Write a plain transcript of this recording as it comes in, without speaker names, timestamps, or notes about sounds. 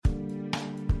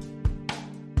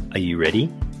Are you ready?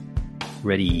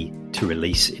 Ready to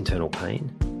release internal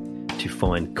pain? To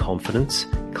find confidence,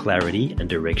 clarity, and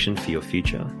direction for your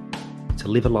future? To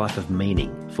live a life of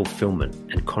meaning, fulfillment,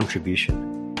 and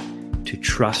contribution? To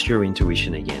trust your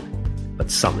intuition again, but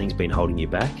something's been holding you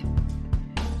back?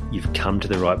 You've come to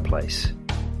the right place.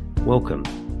 Welcome.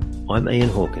 I'm Ian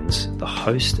Hawkins, the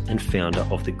host and founder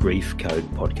of the Grief Code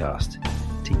podcast.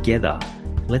 Together,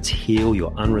 let's heal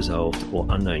your unresolved or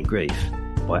unknown grief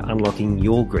by unlocking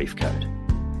your grief code.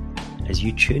 As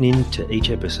you tune in to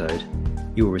each episode,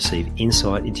 you will receive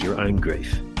insight into your own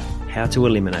grief, how to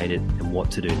eliminate it, and what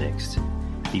to do next.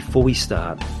 Before we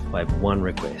start, I have one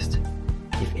request.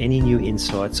 If any new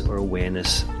insights or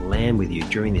awareness land with you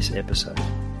during this episode,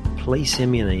 please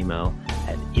send me an email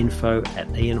at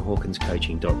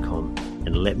info@ianhawkinscoaching.com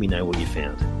and let me know what you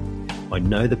found. I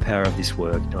know the power of this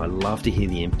work and I love to hear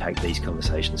the impact these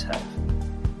conversations have.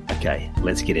 Okay,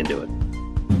 let's get into it.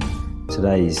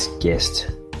 Today's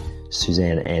guest,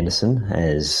 Suzanne Anderson,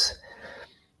 has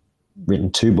written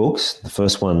 2 books. The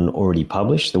first one already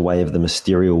published, The Way of the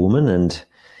Mysterious Woman, and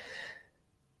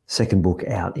second book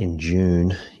out in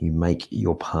June, You Make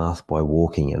Your Path by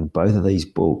Walking. And both of these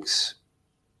books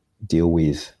deal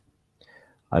with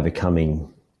overcoming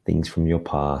things from your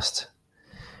past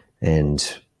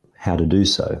and how to do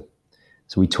so.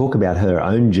 So we talk about her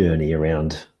own journey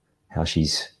around how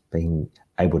she's been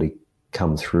able to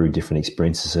come through different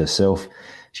experiences herself.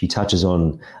 She touches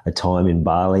on a time in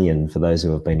Bali, and for those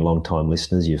who have been long-time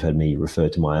listeners, you've heard me refer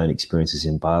to my own experiences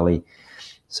in Bali.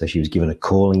 So she was given a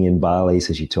calling in Bali,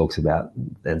 so she talks about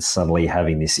then suddenly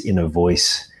having this inner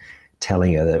voice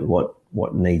telling her that what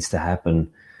needs to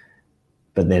happen.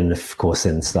 But then, of course,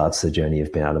 then starts the journey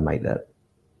of being able to make that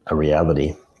a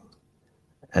reality.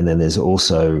 And then there's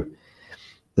also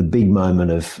the big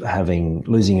moment of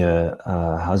losing her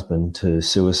husband to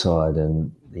suicide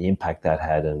and the impact that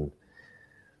had and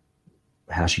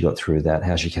how she got through that,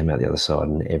 how she came out the other side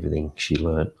and everything she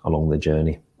learned along the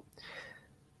journey.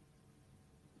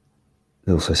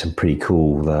 There's also some pretty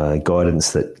cool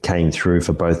guidance that came through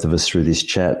for both of us through this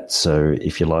chat. So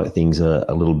if you like things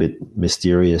a little bit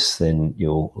mysterious, then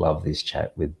you'll love this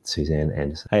chat with Suzanne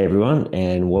Anderson. Hey, everyone,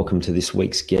 and welcome to this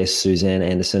week's guest, Suzanne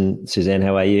Anderson. Suzanne,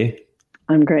 how are you?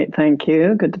 I'm great, thank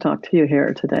you. Good to talk to you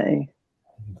here today.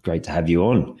 Great to have you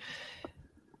on.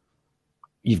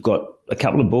 You've got a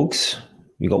couple of books.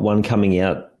 You've got one coming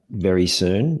out very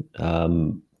soon.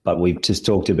 But we've just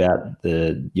talked about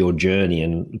your journey,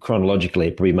 and chronologically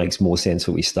it probably makes more sense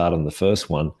that we start on the first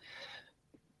one.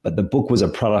 But the book was a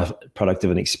product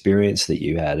of an experience that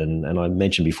you had. And I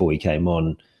mentioned before we came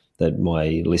on that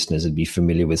my listeners would be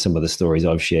familiar with some of the stories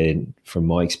I've shared from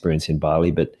my experience in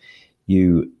Bali, but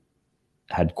you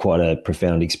had quite a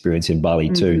profound experience in Bali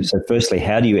too. Mm-hmm. So firstly,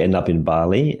 how do you end up in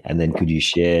Bali? And then could you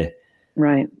share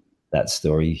that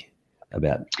story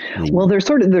about? Well, there's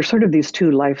sort of these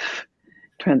 2 life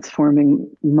transforming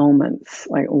moments,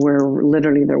 like where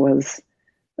literally there was,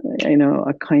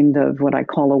 a kind of what I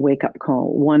call a wake-up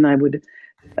call. One I would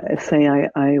say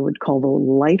I would call the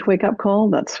light wake-up call.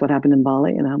 That's what happened in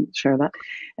Bali, and I'll share that.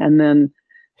 And then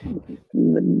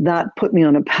that put me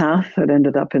on a path that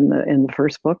ended up in the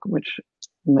first book, which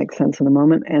makes sense in a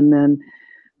moment. And then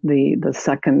the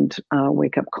second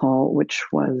wake-up call, which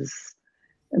was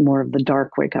more of the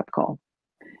dark wake-up call.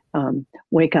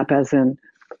 Wake up as in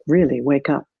really wake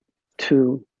up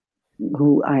to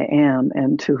who I am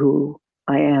and to who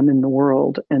I am in the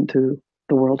world and to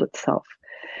the world itself.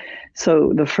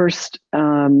 So the first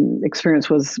experience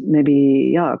was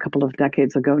maybe a couple of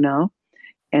decades ago now.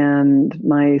 And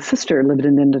my sister lived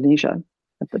in Indonesia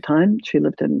at the time. She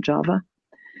lived in Java,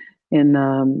 in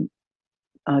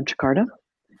Jakarta.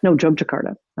 No,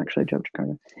 Yogyakarta, actually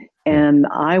Yogyakarta. And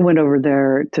I went over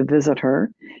there to visit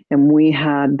her, and we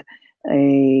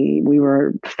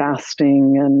were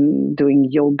fasting and doing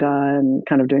yoga and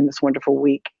kind of doing this wonderful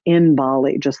week in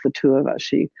Bali, just the 2 of us.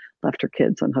 She left her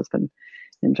kids and husband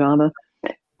in Java.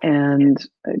 And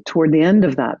toward the end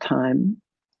of that time,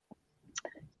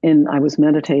 I was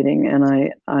meditating, and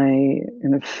I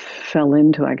kind of fell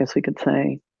into, I guess we could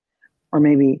say, or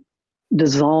maybe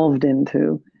dissolved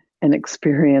into an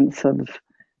experience of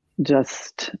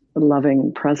just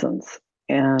loving presence.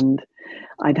 And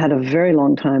I'd had a very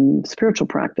long time spiritual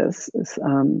practice.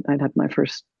 I'd had my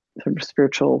first sort of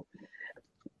spiritual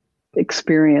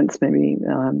experience, maybe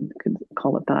could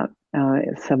call it that,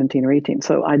 at 17 or 18.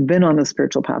 So I'd been on a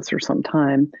spiritual path for some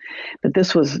time, but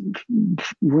this was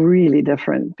really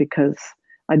different because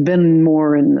I'd been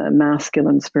more in the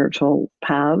masculine spiritual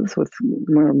paths with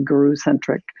more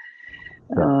guru-centric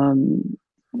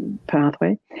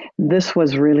pathway. This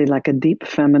was really like a deep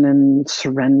feminine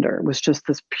surrender. It was just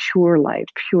this pure light,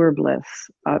 pure bliss,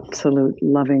 absolute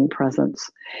loving presence.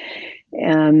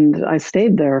 And I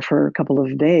stayed there for a couple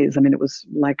of days. I mean, it was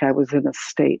like I was in a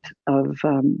state of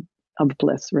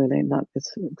bliss, really. And that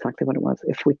is exactly what it was,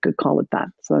 if we could call it that.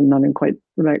 So I'm not in quite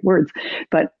the right words.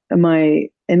 But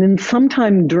and then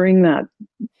sometime during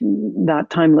that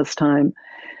timeless time,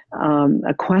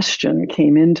 a question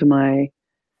came into my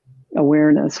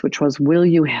awareness, which was, will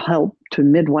you help to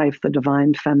midwife the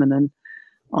divine feminine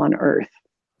on earth?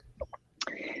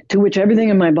 To which everything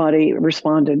in my body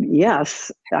responded,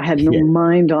 yes. I had no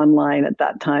mind online at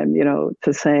that time,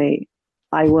 to say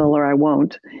I will or I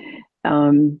won't.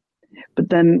 But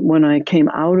then when I came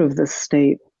out of this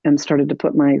state and started to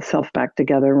put myself back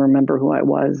together, remember who I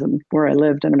was and where I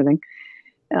lived and everything,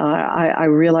 I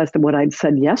realized that what I'd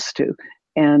said yes to,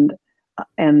 and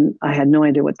I had no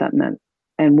idea what that meant.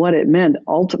 And what it meant,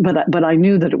 but I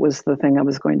knew that it was the thing I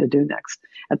was going to do next.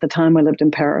 At the time I lived in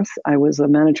Paris, I was a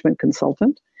management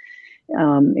consultant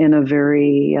in a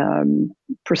very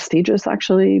prestigious,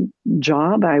 actually,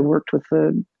 job. I worked with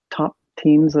the top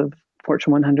teams of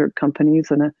Fortune 100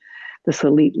 companies in this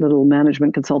elite little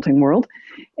management consulting world.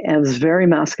 And it was very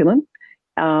masculine.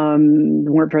 There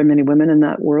weren't very many women in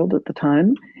that world at the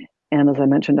time. And as I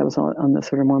mentioned, I was on the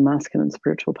sort of more masculine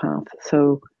spiritual path.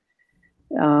 So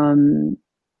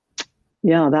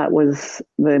that was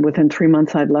within 3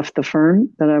 months I'd left the firm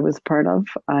that I was part of.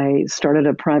 I started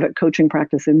a private coaching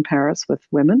practice in Paris with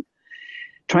women,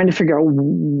 trying to figure out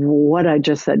what I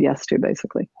just said yes to,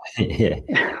 basically. Yeah.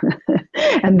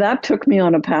 And that took me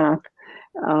on a path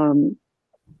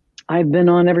I've been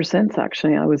on ever since,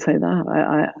 actually. I would say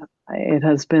that. It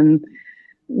has been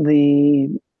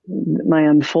my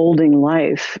unfolding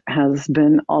life has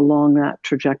been along that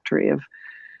trajectory of,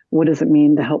 what does it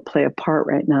mean to help play a part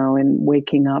right now in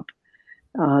waking up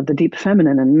the deep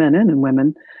feminine in men and in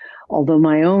women? Although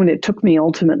it took me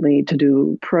ultimately to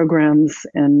do programs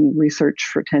and research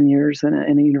for 10 years in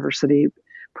a university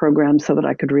program so that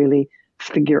I could really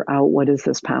figure out what is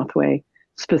this pathway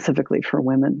specifically for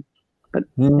women. But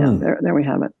there we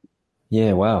have it.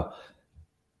 Yeah, wow.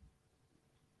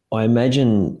 I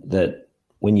imagine that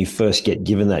when you first get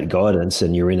given that guidance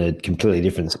and you're in a completely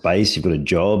different space, you've got a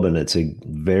job and it's a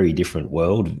very different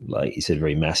world, like you said,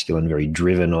 very masculine, very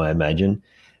driven, I imagine.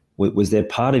 Was there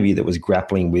part of you that was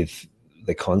grappling with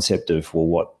the concept of,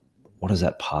 well, what does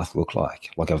that path look like?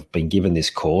 Like, I've been given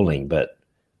this calling, but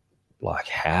like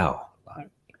how?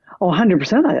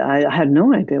 100%. I had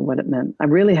no idea what it meant. I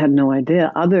really had no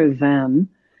idea, other than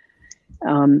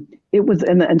it was,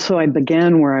 and so I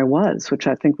began where I was, which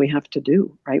I think we have to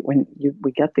do, right? When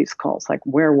we get these calls, like,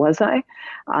 where was I?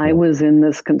 I was in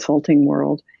this consulting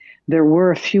world. There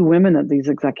were a few women at these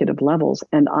executive levels,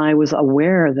 and I was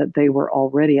aware that they were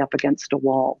already up against a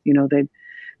wall.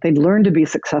 They'd learned to be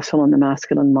successful in the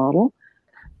masculine model,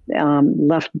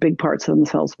 left big parts of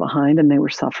themselves behind, and they were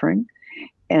suffering.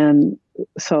 And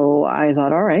so I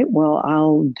thought, all right, well,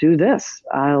 I'll do this.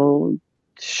 I'll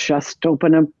just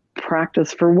open a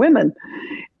practice for women.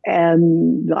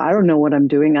 And I don't know what I'm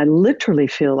doing. I literally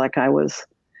feel like I was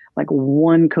like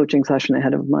one coaching session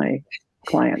ahead of my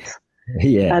clients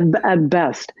at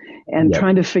best, and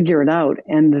trying to figure it out.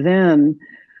 And then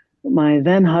my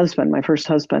first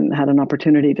husband, had an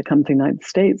opportunity to come to the United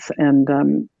States and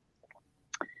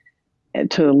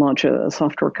to launch a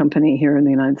software company here in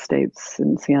the United States,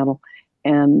 in Seattle.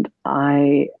 And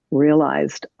I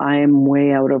realized I am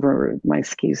way out over my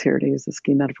skis here, to use the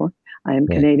ski metaphor. I am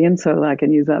Canadian, so I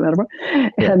can use that metaphor.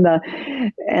 Yeah.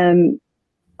 And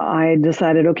I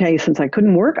decided, okay, since I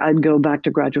couldn't work, I'd go back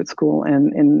to graduate school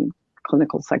and in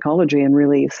clinical psychology and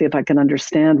really see if I can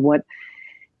understand what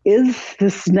is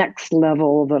this next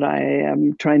level that I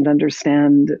am trying to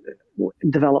understand,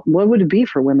 develop. What would it be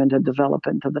for women to develop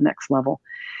into the next level?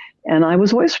 And I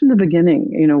was always from the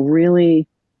beginning, really,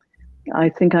 I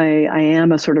think I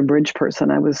am a sort of bridge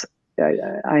person.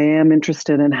 I am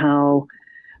interested in how,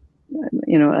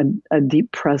 a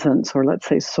deep presence, or let's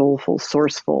say soulful,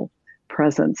 sourceful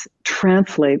presence,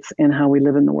 translates in how we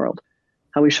live in the world,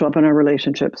 how we show up in our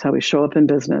relationships, how we show up in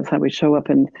business, how we show up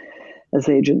as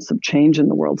agents of change in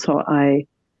the world. So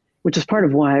which is part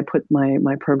of why I put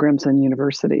my programs in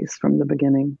universities from the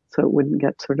beginning, so it wouldn't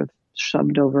get sort of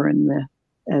shoved over in the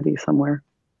eddy somewhere.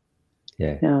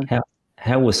 Yeah.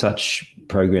 How were such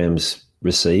programs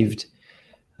received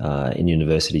in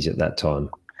universities at that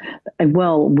time?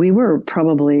 Well, we were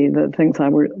probably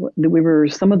we were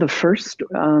some of the first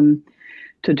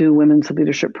to do women's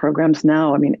leadership programs.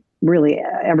 Now, I mean, really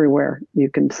everywhere you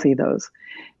can see those.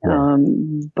 Yeah.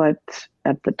 But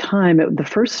at the time, the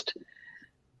first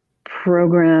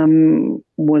program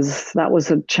was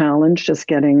a challenge, just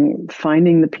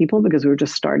finding the people, because we were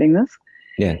just starting this.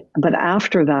 Yeah. But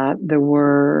after that, there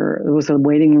was a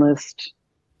waiting list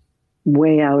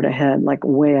way out ahead,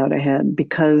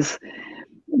 because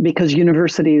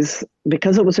universities,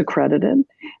 because it was accredited,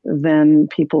 then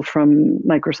people from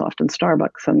Microsoft and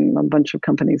Starbucks and a bunch of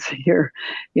companies here,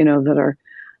 that are,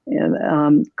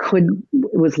 it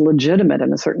was legitimate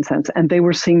in a certain sense, and they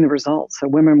were seeing the results. So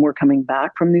women were coming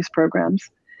back from these programs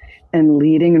and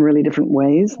leading in really different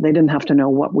ways. They didn't have to know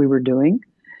what we were doing,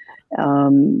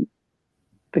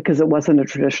 because it wasn't a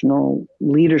traditional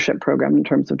leadership program in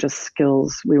terms of just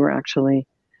skills. We were actually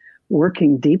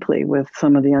working deeply with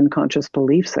some of the unconscious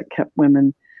beliefs that kept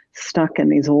women stuck in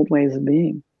these old ways of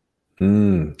being.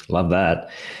 Love that.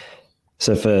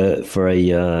 So for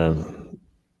a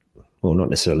well, not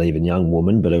necessarily even young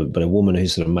woman, but a woman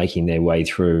who's sort of making their way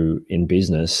through in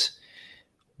business,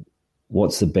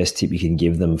 what's the best tip you can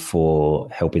give them for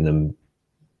helping them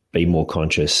be more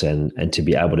conscious and to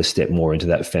be able to step more into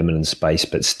that feminine space,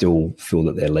 but still feel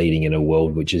that they're leading in a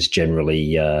world which is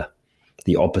generally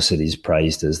the opposite is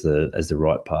praised as the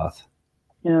right path?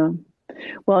 Yeah.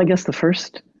 Well, I guess the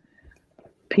first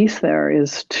piece there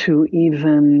is to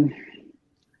even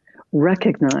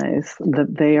recognize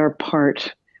that they are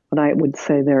part. What I would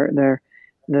say that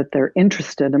they're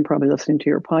interested, and probably listening to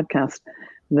your podcast,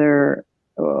 they're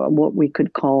what we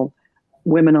could call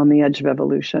women on the edge of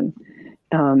evolution.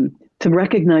 To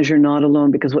recognize you're not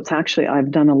alone, because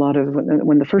I've done a lot of,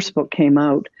 when the first book came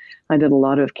out, I did a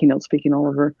lot of keynote speaking all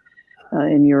over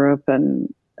in Europe and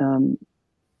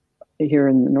here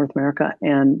in North America.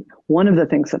 And one of the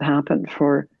things that happened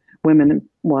for women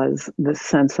was this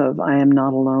sense of, I am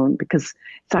not alone, because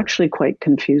it's actually quite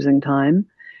confusing time.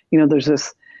 There's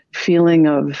this feeling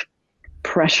of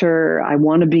pressure. I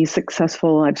want to be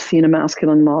successful. I've seen a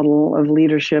masculine model of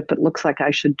leadership. It looks like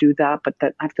I should do that, but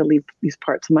that I have to leave these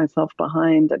parts of myself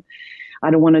behind. And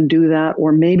I don't want to do that.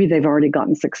 Or maybe they've already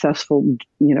gotten successful,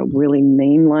 really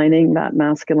mainlining that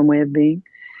masculine way of being,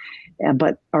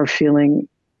 but are feeling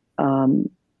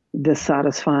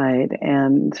dissatisfied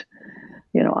and,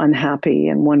 unhappy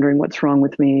and wondering what's wrong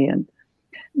with me.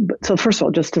 So first of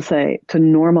all, just to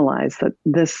normalize that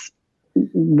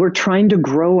we're trying to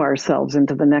grow ourselves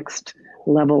into the next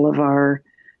level of our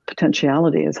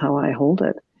potentiality is how I hold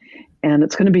it. And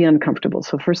it's going to be uncomfortable.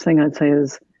 So first thing I'd say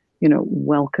is,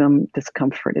 welcome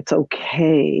discomfort. It's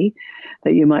okay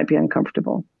that you might be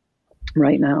uncomfortable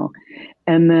right now.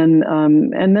 And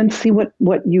then see what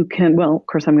you can, well, of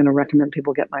course, I'm going to recommend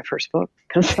people get my first book,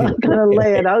 because I'm going to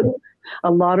lay it out.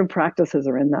 A lot of practices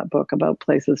are in that book about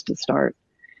places to start.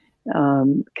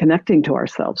 Connecting to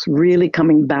ourselves, really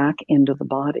coming back into the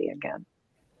body again.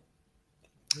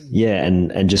 Yeah,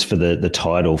 and just for the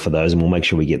title for those, and we'll make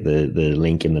sure we get the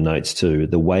link in the notes too,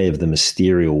 The Way of the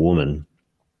Mysterial Woman,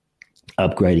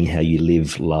 Upgrading How You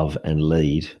Live, Love and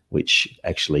Lead, which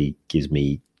actually gives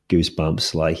me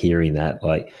goosebumps, like hearing that.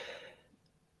 Like,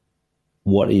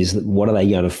 what are they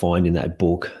going to find in that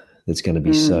book that's going to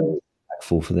be so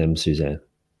impactful for them, Suzanne?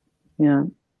 Yeah.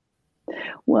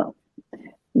 Well,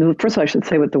 first of all, I should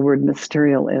say what the word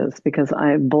mysterial is, because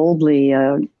I boldly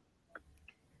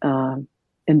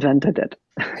invented it.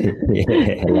 Yeah,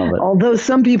 I love it. Although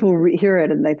some people hear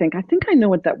it and they think, I think I know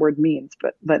what that word means,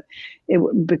 but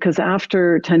because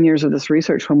after 10 years of this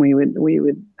research, when we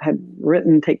would had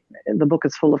written, the book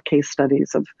is full of case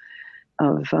studies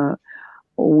of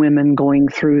women going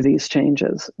through these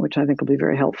changes, which I think will be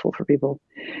very helpful for people.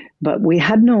 But we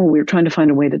were trying to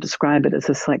find a way to describe it. Is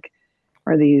this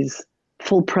are these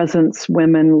full presence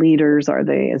women leaders?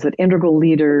 Is it integral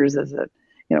leaders? Is it,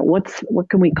 what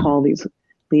can we call these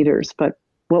leaders? But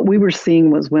what we were seeing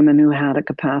was women who had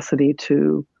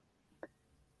exceptional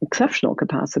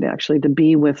capacity actually, to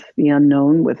be with the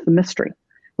unknown, with the mystery,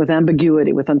 with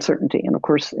ambiguity, with uncertainty. And of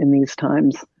course, in these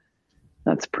times,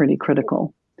 that's pretty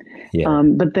critical. Yeah.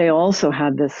 But they also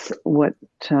had this, what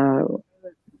Carl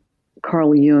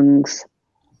Jung's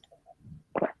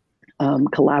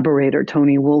collaborator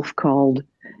Tony Wolff called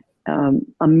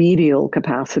a medial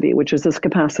capacity, which is this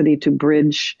capacity to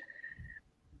bridge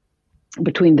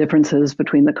between differences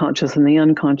between the conscious and the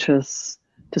unconscious,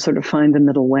 to sort of find the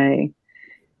middle way.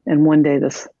 And one day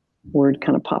this word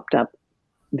kind of popped up.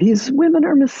 These women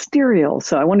are mysterial.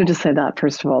 So I wanted to say that,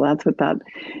 first of all, that's what that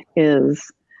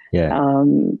is. Yeah.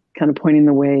 Kind of pointing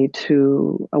the way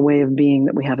to a way of being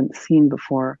that we haven't seen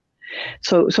before.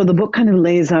 So the book kind of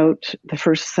lays out, the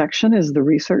first section is the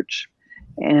research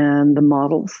and the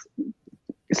models.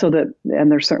 And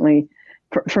there's certainly,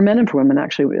 for men and for women,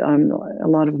 actually, a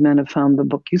lot of men have found the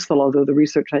book useful, although the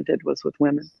research I did was with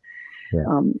women. Yeah.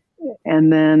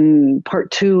 And then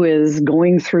part 2 is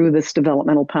going through this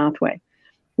developmental pathway,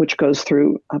 which goes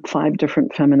through 5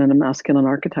 different feminine and masculine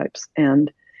archetypes.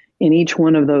 And in each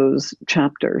one of those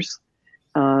chapters,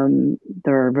 there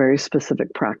are very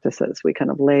specific practices. We kind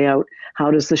of lay out,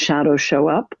 how does the shadow show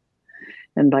up?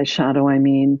 And by shadow, I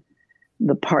mean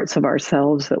the parts of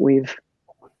ourselves that we've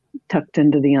tucked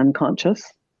into the unconscious.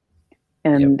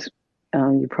 And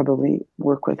you probably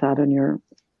work with that in your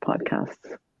podcasts.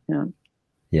 Yeah.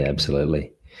 Yeah,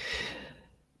 absolutely.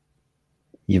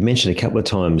 You've mentioned a couple of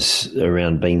times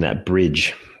around being that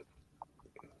bridge,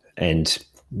 and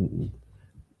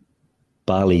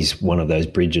Bali's one of those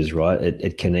bridges, right?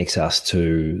 It connects us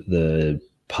to the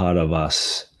part of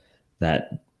us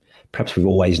that perhaps we've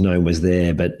always known was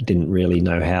there, but didn't really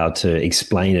know how to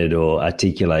explain it or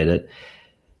articulate it.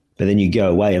 But then you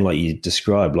go away and, like you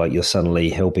described, like you're suddenly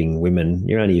helping women.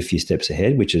 You're only a few steps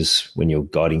ahead, which is when you're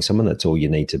guiding someone, that's all you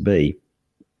need to be.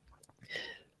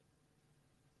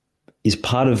 Is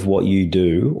part of what you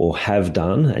do or have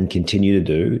done and continue to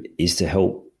do is to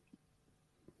help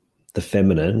the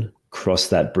feminine cross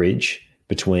that bridge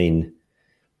between,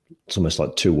 it's almost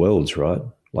like two worlds, right?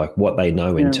 Like what they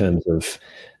know in terms of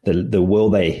the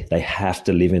world they have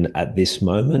to live in at this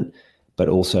moment, but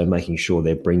also making sure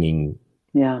they're bringing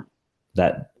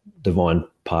that divine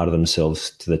part of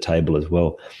themselves to the table as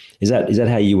well. Is that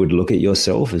how you would look at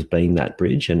yourself, as being that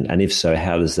bridge? And if so,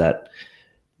 how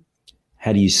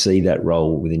do you see that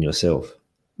role within yourself?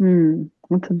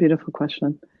 That's a beautiful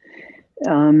question.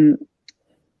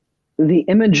 The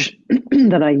image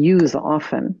that I use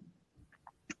often,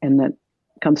 and that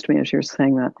comes to me as you're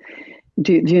saying that,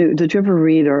 did you ever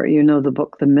read or the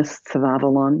book The Mists of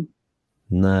Avalon?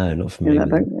 No, not familiar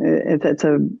with it.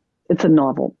 It's a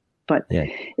novel, but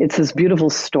it's this beautiful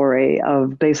story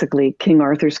of basically King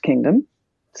Arthur's kingdom.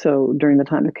 So during the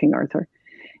time of King Arthur,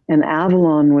 and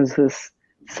Avalon was this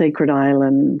sacred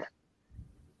island,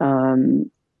 and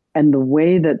the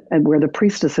way where the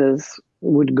priestesses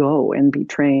would go and be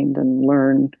trained and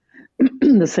learn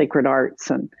the sacred arts,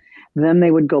 and then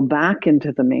they would go back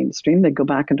into the mainstream. They'd go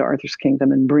back into Arthur's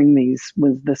kingdom and bring this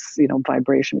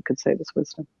vibration, we could say, this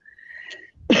wisdom.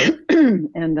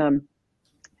 And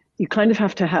you kind of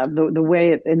have to have the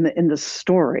way in the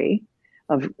story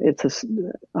of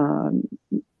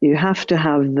you have to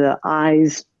have the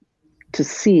eyes to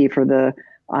see for the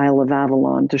Isle of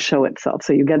Avalon to show itself.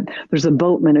 So there's a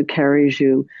boatman who carries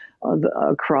you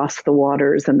across the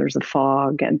waters, and there's a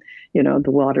fog, and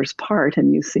the waters part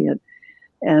and you see it.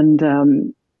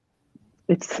 And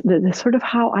it's the sort of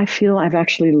how I feel I've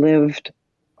actually lived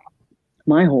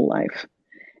my whole life,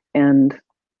 and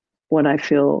what I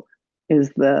feel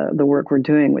is the work we're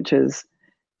doing, which is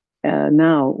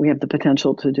now we have the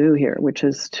potential to do here, which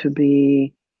is to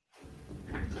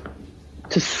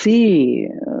see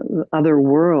other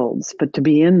worlds, but to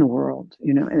be in the world,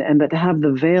 but to have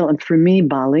the veil. And for me,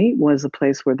 Bali was a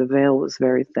place where the veil was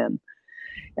very thin.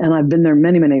 And I've been there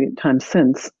many, many times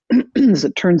since. As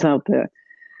it turns out,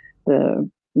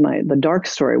 the dark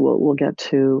story we'll get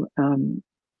to.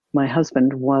 My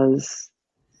husband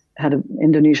had an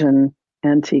Indonesian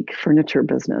antique furniture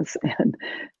business, and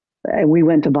we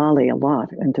went to Bali a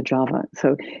lot and to Java.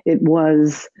 So it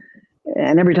was.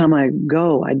 And every time I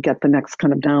go, I'd get the next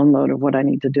kind of download of what I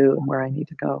need to do and where I need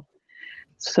to go.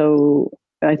 So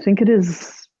I think it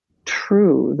is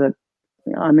true that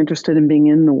I'm interested in being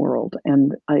in the world.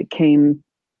 And I came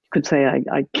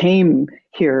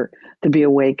here to be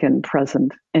awake and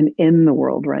present and in the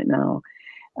world right now.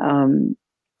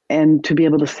 And to be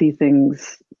able to see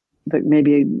things that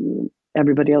maybe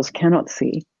everybody else cannot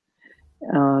see.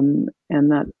 And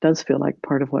that does feel like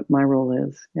part of what my role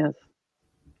is. Yes.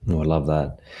 Oh, I love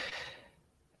that.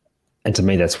 And to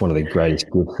me, that's one of the greatest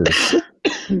gifts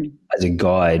as a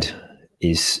guide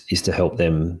is to help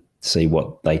them see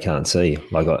what they can't see.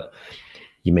 Like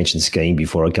you mentioned skiing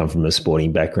before. I come from a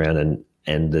sporting background,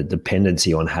 and the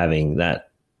dependency on having that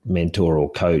mentor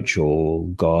or coach or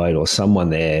guide or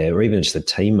someone there, or even just a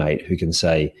teammate who can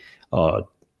say, "Oh,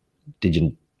 did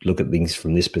you look at things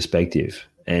from this perspective?"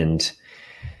 And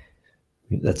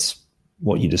that's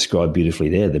what you described beautifully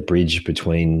there, the bridge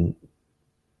between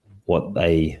what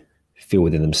they feel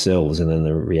within themselves and then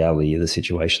the reality of the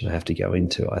situation they have to go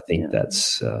into. I think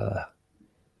that's,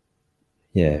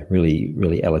 really,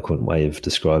 really eloquent way of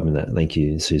describing that. Thank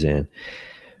you, Suzanne.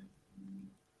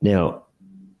 Now,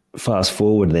 fast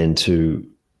forward then to,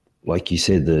 like you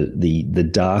said, the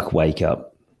dark wake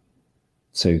up.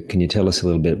 So can you tell us a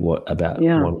little bit about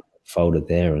what unfolded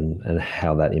there and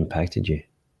how that impacted you?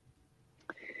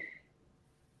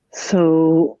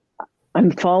 So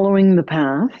I'm following the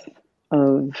path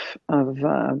of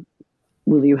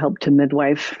will you help to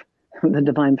midwife the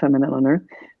divine feminine on earth?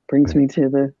 Brings me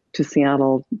to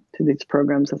Seattle, to these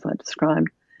programs as I described.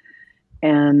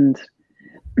 And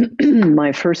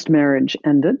my first marriage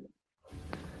ended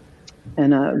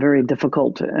in a very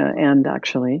difficult end,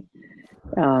 actually.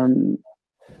 I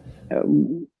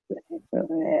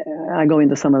go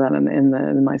into some of that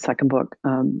in my second book,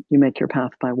 You Make Your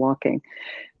Path by Walking.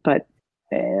 But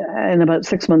and about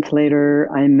 6 months later,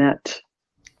 I met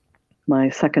my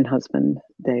second husband,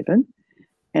 David.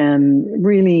 And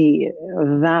really,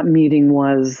 that meeting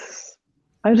was,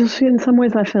 in some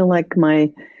ways, I feel like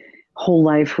my whole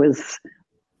life was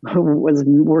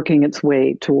working its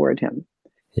way toward him.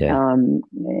 Yeah.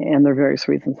 And there are various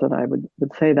reasons that I would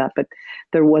say that, but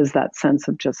there was that sense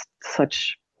of just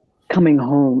such coming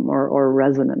home or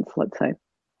resonance, let's say.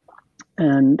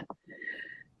 And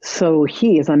so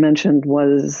he, as I mentioned,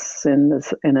 was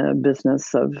in a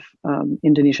business of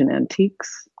Indonesian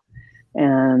antiques,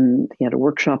 and he had a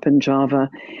workshop in Java,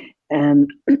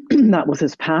 and that was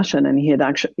his passion. And he had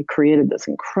actually created this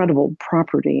incredible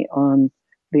property on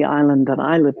the island that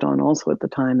I lived on, also at the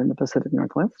time in the Pacific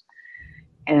Northwest,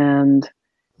 and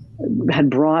had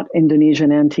brought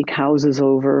Indonesian antique houses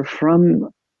over from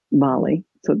Bali.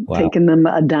 So taken them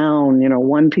down,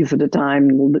 one piece at a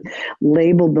time,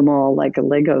 labeled them all like a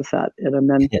Lego set, and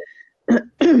then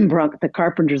brought the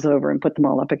carpenters over and put them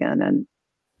all up again. And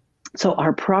so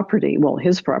our property,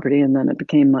 his property, and then it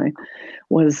became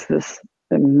was this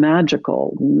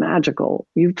magical,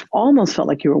 you almost felt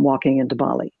like you were walking into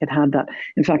Bali. It had that.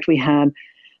 In fact, we had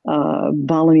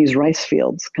Balinese rice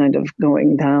fields kind of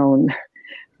going down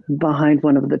behind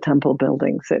one of the temple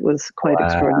buildings. It was quite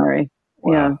extraordinary.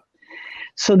 Wow. Yeah.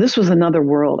 So this was another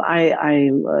world.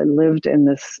 I lived in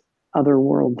this other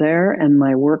world there, and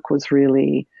my work was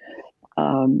really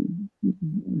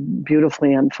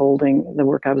beautifully unfolding. The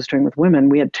work I was doing with women,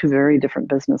 we had two very different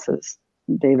businesses.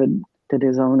 David did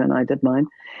his own, and I did mine.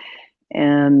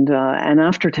 And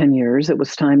after 10 years, it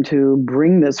was time to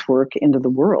bring this work into the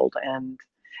world and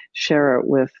share it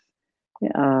with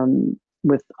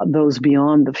those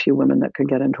beyond the few women that could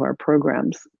get into our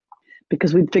programs,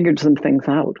 because we'd figured some things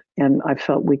out, and I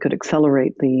felt we could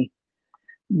accelerate the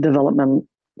development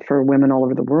for women all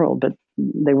over the world, but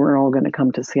they weren't all going to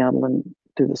come to Seattle and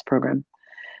do this program.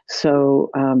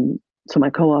 So my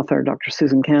co-author, Dr.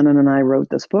 Suzanne, and I wrote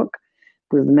this book.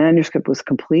 The manuscript was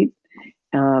complete,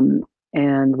 and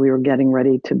we were getting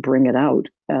ready to bring it out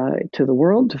to the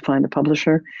world, to find a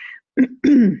publisher,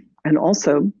 and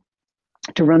also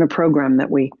to run a program that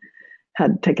we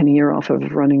had taken a year off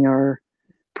of running our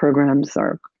programs,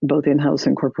 are both in-house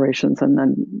and corporations, and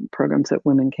then programs that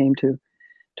women came to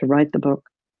write the book.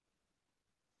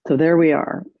 So there we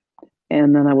are.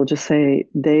 And then I will just say,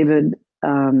 David,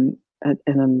 in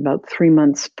about 3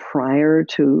 months prior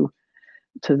to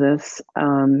this,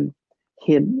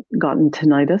 he had gotten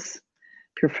tinnitus.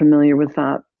 If you're familiar with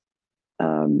that,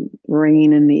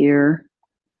 ringing in the ear.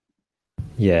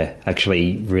 Yeah,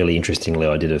 actually, really interestingly,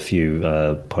 I did a few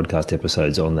podcast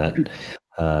episodes on that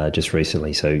just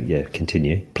recently. So yeah,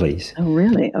 continue, please. Oh,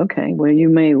 really? Okay. Well, you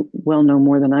may well know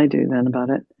more than I do then about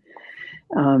it.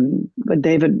 But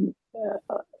David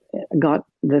got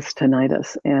this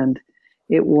tinnitus, and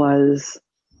it was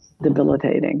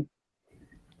debilitating.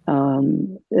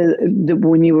 When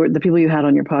the people you had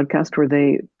on your podcast, were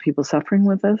they people suffering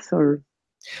with this, or?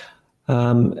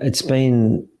 It's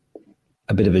been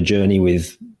a bit of a journey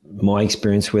with my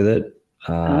experience with it,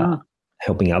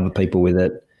 helping other people with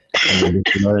it, and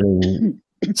learning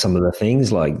some of the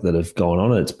things like that have gone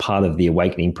on. It's part of the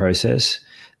awakening process.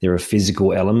 There are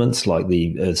physical elements like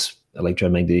the Earth's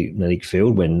electromagnetic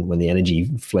field. When the energy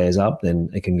flares up, then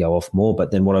it can go off more.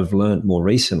 But then what I've learned more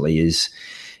recently is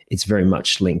it's very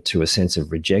much linked to a sense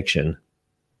of rejection.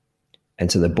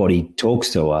 And so the body talks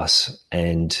to us.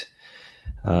 And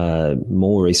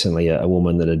more recently, a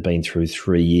woman that had been through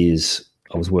 3 years,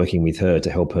 I was working with her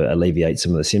to help her alleviate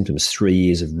some of the symptoms. 3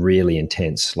 years of really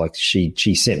intense, like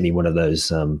she sent me one of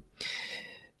those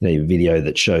video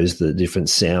that shows the different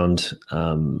sound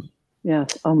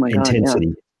yes. Oh my intensity.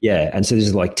 God, yeah. And so this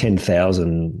is like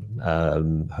 10,000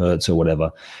 hertz or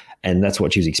whatever. And that's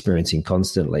what she was experiencing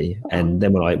constantly. Oh. And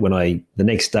then when I the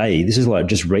next day, this is like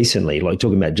just recently, like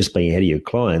talking about just being ahead of your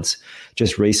clients,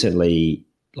 just recently,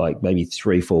 like maybe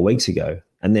 3-4 weeks ago.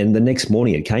 And then the next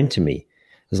morning it came to me.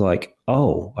 It was like,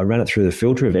 oh, I ran it through the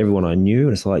filter of everyone I knew.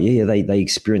 And it's like, yeah, they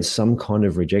experienced some kind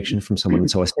of rejection from someone. And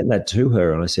so I sent that to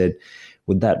her and I said,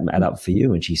 would that add up for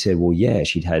you? And she said, well, yeah,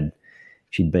 she'd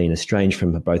been estranged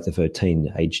from both of her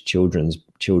teenage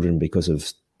children because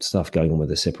of stuff going on with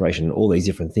the separation, all these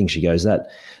different things. She goes, that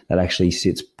actually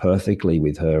sits perfectly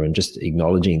with her, and just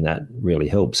acknowledging that really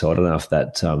helps. So I don't know if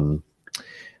that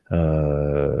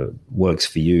works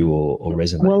for you or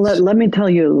resonates. Well, let me tell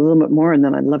you a little bit more, and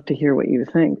then I'd love to hear what you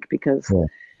think, because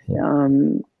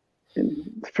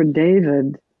for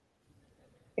David,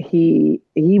 he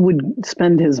would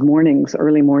spend his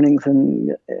early mornings,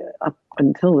 and up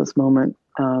until this moment,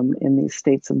 in these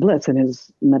states of bliss in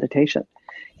his meditation.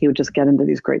 He would just get into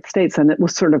these great states, and it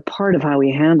was sort of part of how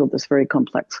he handled this very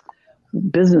complex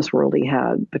business world he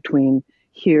had between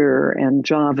here and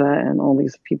Java and all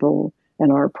these people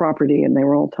and our property, and they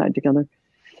were all tied together.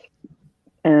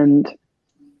 And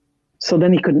so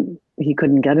then he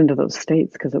couldn't get into those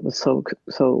states because it was so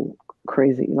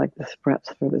crazy. Like this,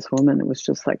 perhaps for this woman, it was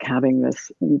just like having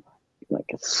this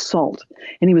like assault,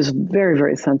 and he was a very,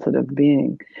 very sensitive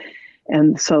being.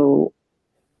 And so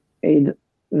then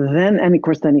of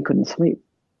course he couldn't sleep.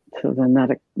 So then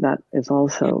that is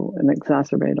also an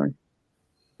exacerbator.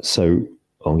 So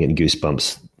I'm getting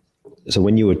goosebumps. So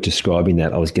when you were describing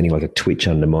that, I was getting like a twitch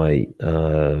under my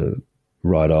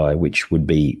right eye, which would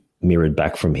be mirrored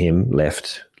back from him,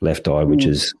 left eye, which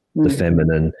is the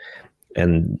feminine,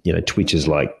 and twitches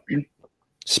like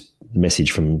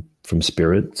message from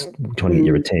spirit trying to get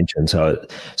your attention. So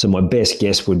my best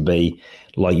guess would be,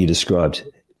 like you described,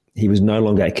 he was no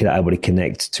longer able to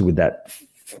connect with that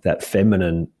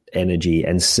feminine energy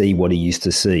and see what he used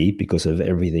to see because of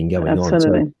everything going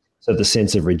on. So the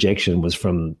sense of rejection was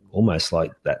from almost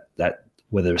like that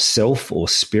whether self or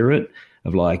spirit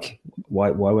of like, why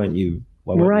won't you?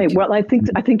 Right. Well, I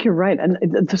think you're right.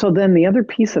 And so then the other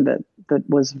piece of it that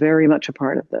was very much a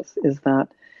part of this is that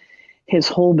his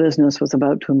whole business was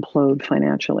about to implode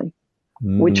financially,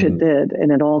 which it did.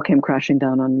 And it all came crashing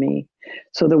down on me.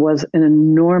 So there was an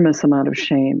enormous amount of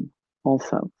shame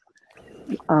also.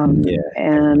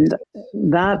 And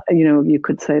that, you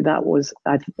could say that was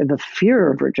the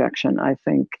fear of rejection, I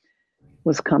think,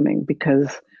 was coming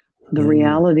because the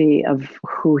reality of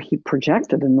who he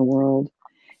projected in the world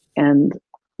and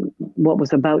what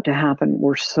was about to happen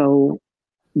were so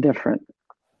different.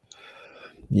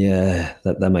 Yeah,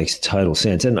 that makes total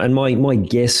sense. And my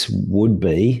guess would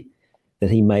be that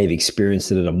he may have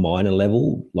experienced it at a minor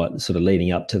level, like sort of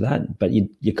leading up to that. But you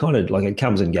kind of like it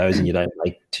comes and goes, and you don't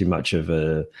make too much of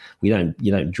you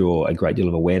don't draw a great deal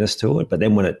of awareness to it. But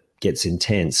then when it gets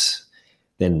intense,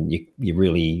 then you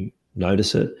really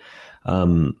notice it.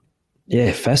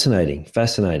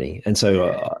 Fascinating. And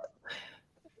so.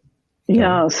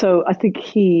 So I think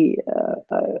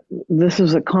this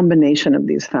was a combination of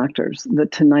these factors, the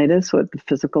tinnitus at the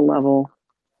physical level.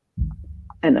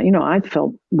 And, I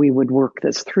felt we would work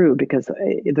this through because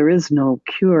there is no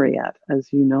cure yet,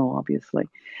 as you know, obviously.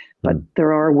 But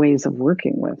there are ways of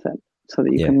working with it so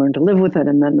that you can learn to live with it.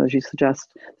 And then, as you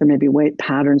suggest, there may be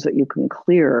patterns that you can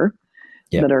clear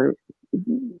that are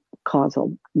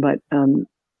causal. But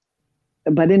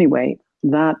anyway,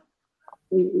 that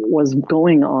was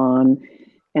going on.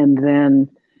 And then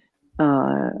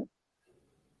I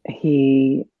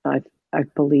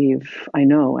believe, I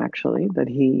know actually, that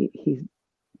he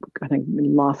I think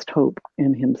lost hope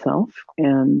in himself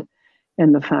and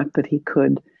the fact that he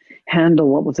could handle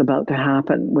what was about to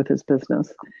happen with his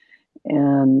business.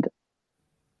 And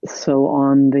so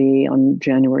on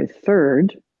January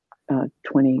 3rd,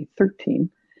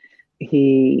 2013,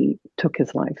 he took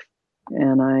his life.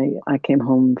 And I came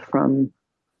home from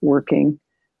working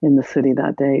in the city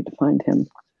that day to find him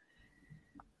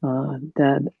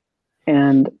dead.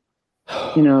 And,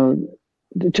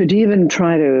 to even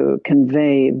try to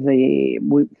convey the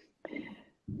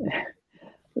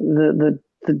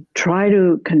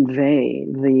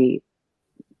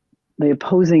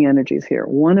opposing energies here.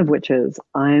 One of which is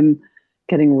I'm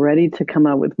getting ready to come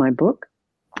out with my book,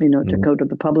 to go to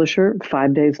the publisher.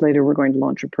 5 days later, we're going to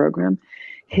launch a program.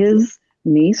 His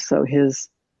niece, so his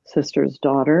sister's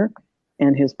daughter,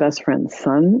 and his best friend's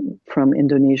son from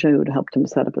Indonesia, who had helped him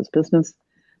set up his business,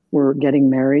 were getting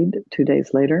married 2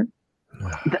 days later.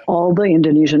 Wow. All the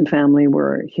Indonesian family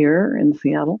were here in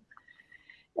Seattle.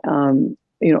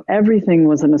 Everything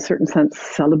was in a certain sense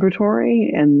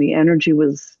celebratory, and the energy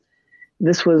was,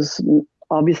 this was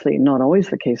obviously not always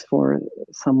the case for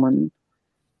someone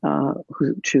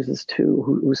who chooses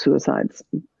who suicides.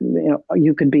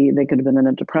 They could have been in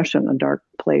a depression, a dark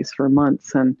place for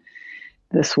months. And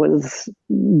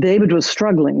David was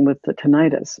struggling with the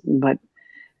tinnitus, but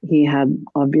he had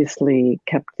obviously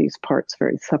kept these parts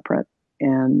very separate.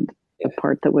 And the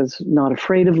part that was not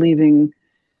afraid of leaving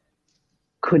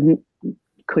couldn't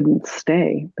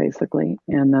stay, basically.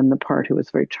 And then the part who was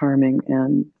very charming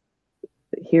and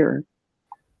here.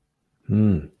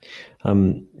 Do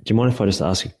you mind if I just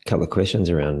ask a couple of questions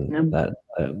around that?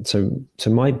 So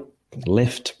my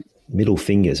left middle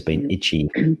finger's been itchy,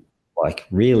 like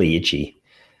really itchy,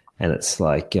 and it's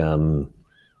like I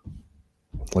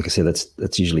said,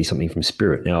 that's usually something from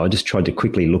spirit. Now I just tried to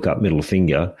quickly look up middle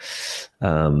finger.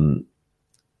 Now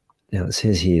it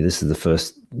says here this is the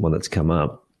first one that's come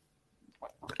up,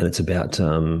 and it's about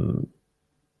the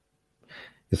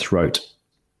throat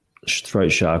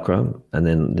chakra, and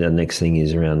then the next thing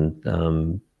is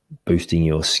around boosting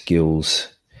your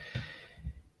skills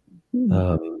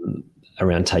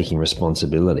around taking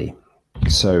responsibility.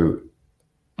 So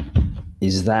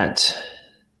is that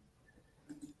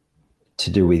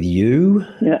to do with you?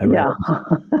 Yeah.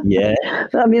 Yeah.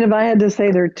 I mean, if I had to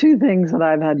say there are two things that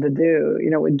I've had to do,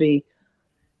 it would be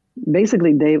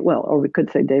basically or we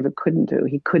could say David couldn't do.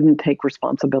 He couldn't take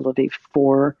responsibility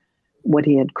for what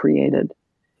he had created,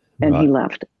 and he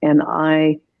left. And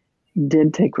I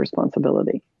did take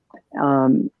responsibility.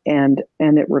 And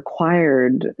it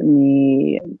required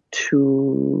me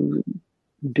to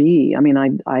be,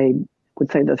 I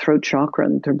would say the throat chakra,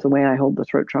 in terms of the way I hold the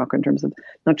throat chakra, in terms of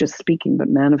not just speaking, but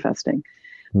manifesting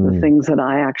the things that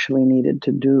I actually needed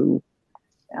to do.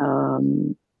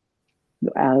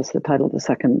 As the title of the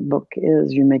second book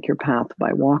is, You Make Your Path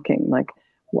by Walking. Like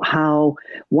how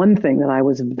one thing that I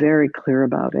was very clear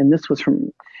about, and this was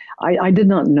from, I did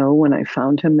not know when I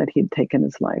found him that he'd taken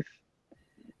his life.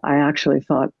 I actually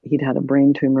thought he'd had a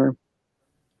brain tumor.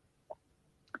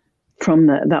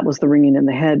 That was the ringing in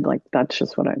the head. Like that's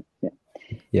just what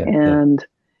And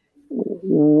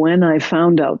when I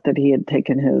found out that he had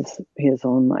taken his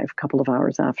own life a couple of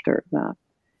hours after that,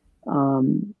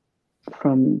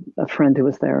 from a friend who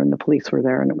was there, and the police were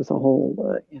there, and it was a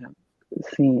whole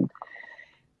scene.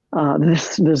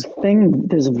 This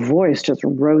voice just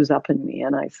rose up in me,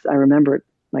 and I remember it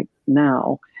like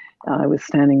now. I was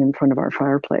standing in front of our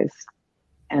fireplace,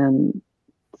 and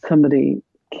somebody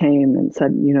came and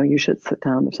said, you should sit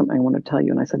down. There's something I want to tell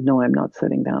you. And I said, no, I'm not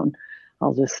sitting down.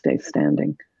 I'll just stay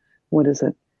standing. What is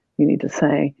it you need to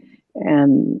say?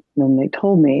 And then they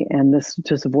told me, and this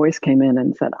just a voice came in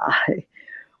and said, I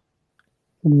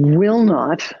will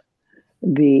not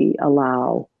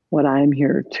allow what I am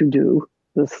here to do,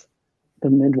 the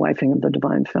midwifing of the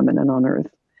divine feminine on earth.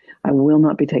 I will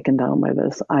not be taken down by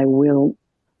this. I will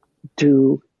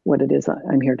do what it is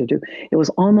I'm here to do. It was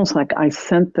almost like I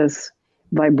sent this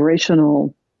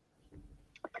vibrational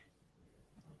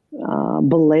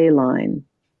belay line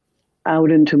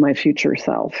out into my future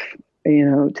self,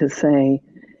 to say,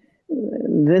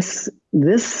 this,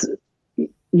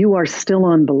 you are still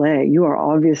on belay. You are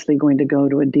obviously going to go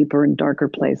to a deeper and darker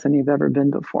place than you've ever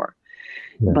been before.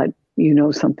 Yeah. But you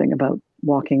know something about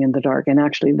walking in the dark. And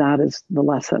actually that is the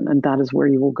lesson, and that is where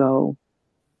you will go.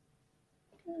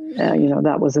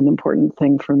 That was an important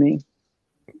thing for me.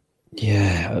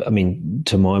 Yeah. I mean,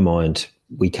 to my mind,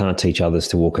 we can't teach others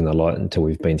to walk in the light until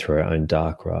we've been through our own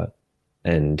dark, right?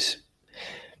 And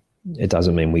it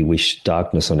doesn't mean we wish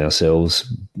darkness on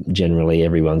ourselves. Generally,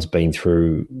 everyone's been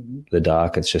through the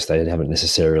dark. It's just they haven't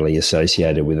necessarily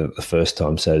associated with it the first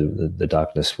time. So the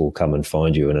darkness will come and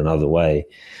find you in another way.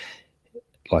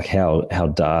 Like how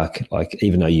dark, like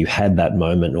even though you had that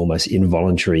moment, almost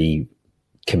involuntary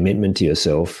commitment to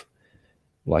yourself,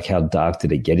 like how dark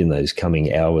did it get in those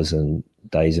coming hours and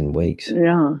days and weeks?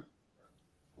 Yeah.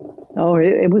 Oh,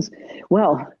 it was,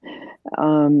 well,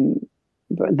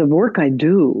 the work I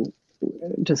do,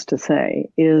 just to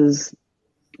say, is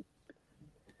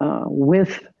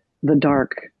with the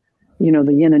dark, the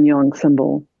yin and yang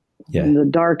symbol. Yeah. And the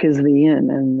dark is the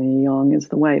yin and the yang is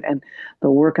the white. And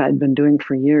the work I'd been doing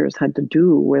for years had to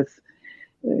do with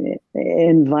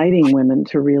inviting women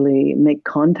to really make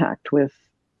contact with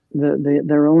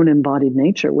their own embodied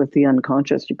nature, with the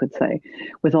unconscious, you could say,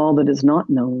 with all that is not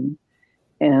known.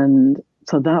 And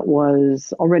so that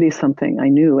was already something I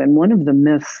knew. And one of the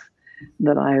myths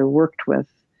that I worked with,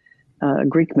 a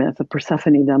Greek myth, a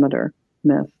Persephone Demeter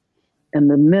myth. And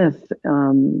the myth,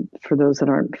 for those that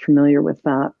aren't familiar with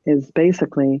that, is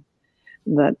basically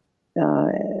that,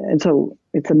 and so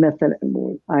it's a myth that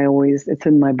it's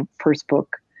in my first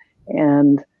book,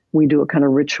 and we do a kind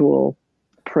of ritual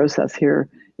process here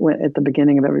at the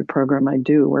beginning of every program I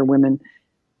do, where women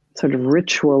sort of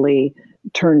ritually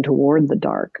turn toward the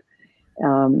dark.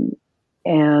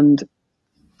 And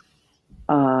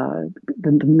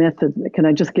the myth, can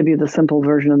I just give you the simple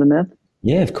version of the myth?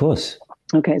 Yeah, of course.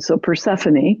 Okay, so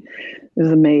Persephone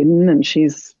is a maiden, and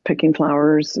she's picking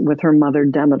flowers with her mother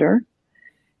Demeter.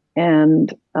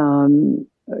 And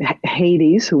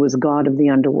Hades, who was god of the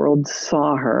underworld,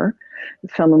 saw her,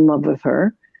 fell in love with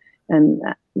her, and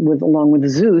along with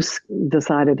Zeus,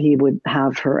 decided he would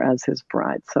have her as his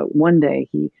bride. So one day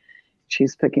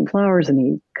she's picking flowers, and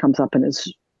he comes up in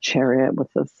his chariot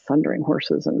with the thundering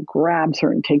horses and grabs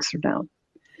her and takes her down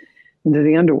into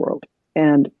the underworld.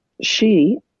 And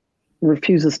she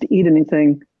refuses to eat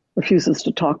anything, refuses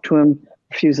to talk to him,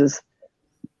 refuses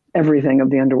everything of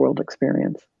the underworld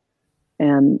experience,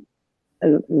 and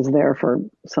is there for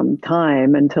some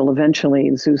time until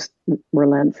eventually Zeus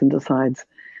relents and decides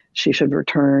she should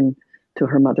return to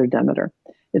her mother Demeter.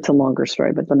 It's a longer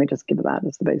story, but let me just give that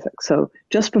as the basic. So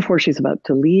just before she's about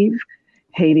to leave,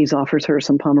 Hades offers her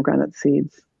some pomegranate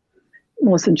seeds.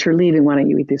 Well, since you're leaving, why don't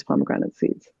you eat these pomegranate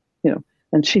seeds?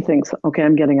 And she thinks, okay,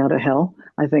 I'm getting out of hell.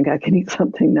 I think I can eat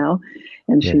something now.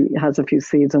 And she has a few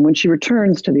seeds. And when she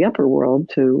returns to the upper world,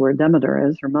 to where Demeter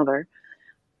is, her mother,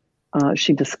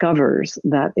 she discovers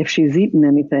that if she's eaten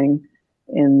anything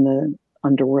in the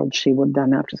underworld, she would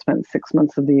then have to spend 6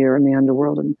 months of the year in the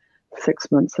underworld and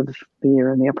 6 months of the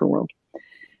year in the upper world.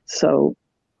 So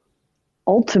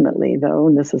ultimately, though,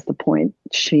 and this is the point,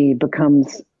 she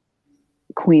becomes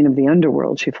queen of the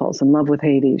underworld. She falls in love with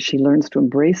Hades. She learns to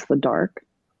embrace the dark,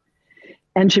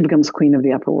 and she becomes queen of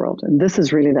the upper world. And this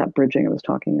is really that bridging I was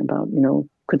talking about,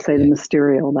 could say the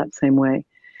Mysterial that same way.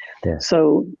 Yeah.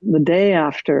 So the day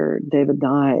after David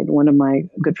died, one of my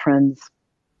good friends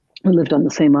who lived on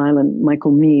the same island,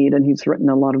 Michael Mead, and he's written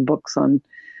a lot of books on,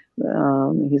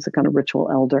 he's a kind of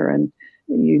ritual elder, and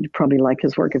you'd probably like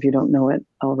his work if you don't know it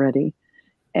already.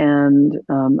 And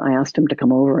I asked him to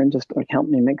come over and just help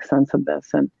me make sense of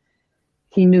this. And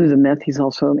he knew the myth. He's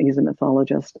a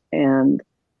mythologist. And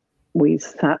we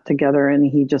sat together, and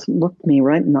he just looked me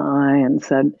right in the eye and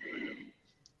said,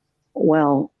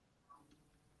 well,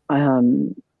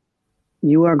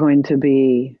 you are going to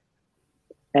be,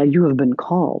 you have been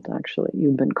called, actually.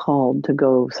 You've been called to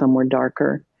go somewhere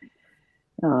darker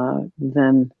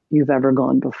than you've ever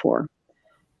gone before.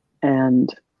 And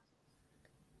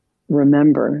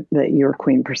remember that you're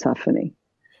Queen Persephone,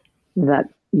 that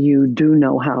you do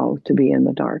know how to be in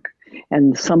the dark.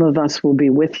 And some of us will be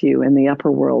with you in the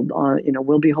upper world.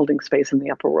 We'll be holding space in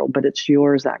the upper world, but it's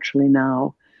yours actually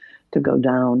now to go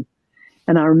down.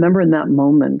 And I remember in that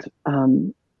moment,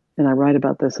 and I write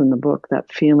about this in the book,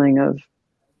 that feeling of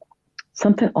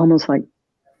something almost like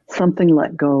something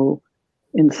let go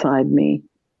inside me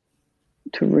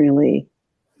to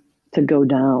go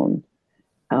down.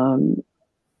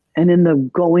 And in the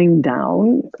going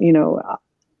down,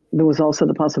 there was also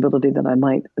the possibility that I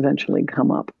might eventually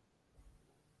come up.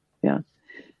 Yeah.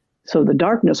 So the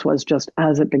darkness was just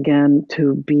as it began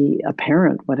to be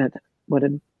apparent, what had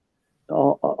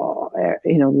all,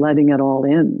 letting it all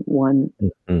in one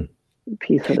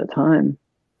piece at a time.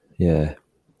 Yeah.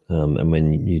 And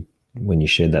when you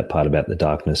shared that part about the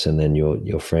darkness, and then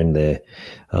your friend there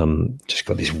just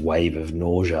got this wave of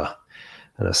nausea,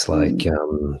 and it's like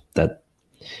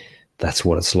that's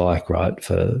what it's like, right?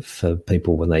 For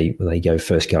people when they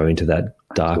first go into that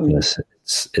darkness,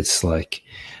 it's like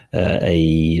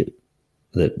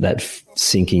that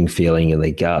sinking feeling in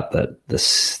the gut, that the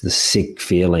sick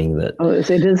feeling that. Oh, it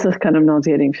is this kind of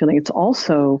nauseating feeling. It's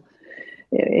also,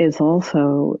 yeah.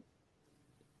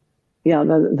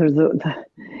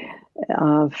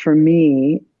 For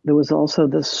me, there was also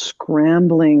the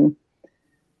scrambling.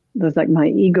 There's like my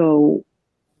ego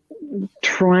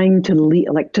trying to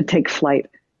to take flight.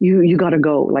 You got to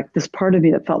go. Like this part of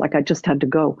me that felt like I just had to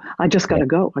go. I just got to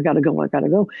go. I got to go. I got to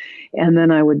go. And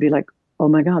then I would be like, oh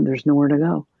my God, there's nowhere to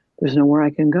go. There's nowhere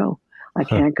I can go. I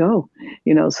can't go.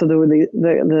 So there were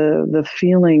the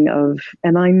feeling of,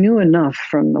 and I knew enough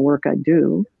from the work I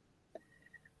do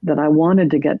that I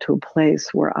wanted to get to a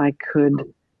place where I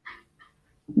could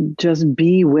just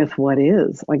be with what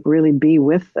is, like really be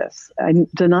with this.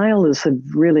 Denial is a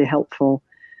really helpful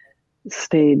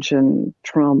stage in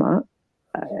trauma,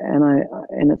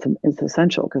 and it's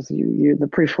essential because the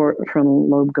prefrontal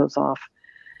lobe goes off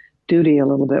duty a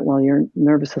little bit while your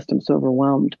nervous system's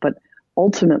overwhelmed. But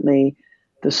ultimately,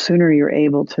 the sooner you're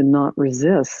able to not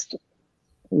resist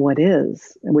what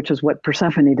is, which is what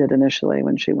Persephone did initially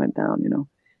when she went down,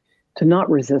 to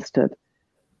not resist it,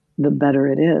 the better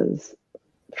it is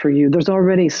for you. There's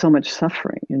already so much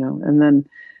suffering, and then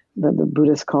the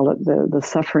Buddhists call it the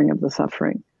suffering of the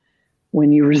suffering.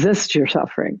 When you resist your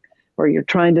suffering, or you're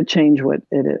trying to change what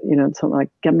it is, something like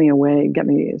get me away, get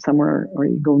me somewhere, or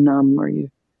you go numb, or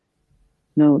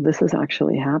no, this is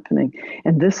actually happening.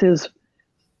 And this is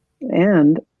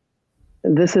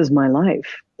my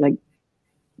life. Like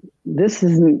this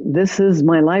is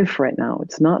my life right now.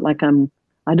 It's not like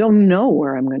I don't know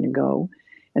where I'm going to go.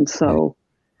 And so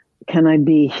can I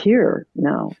be here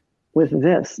now with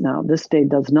this. Now, this day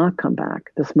does not come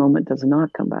back. This moment does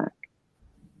not come back.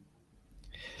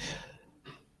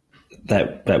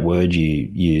 That word you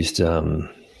used, I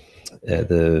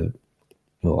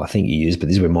think you used, but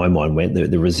this is where my mind went,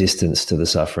 the resistance to the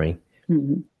suffering.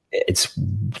 Mm-hmm. It's,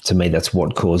 to me, that's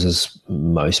what causes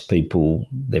most people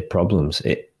their problems.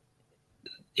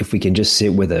 If we can just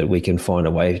sit with it, we can find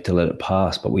a way to let it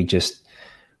pass, but we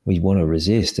want to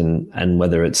resist. And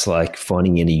whether it's like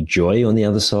finding any joy on the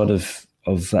other side of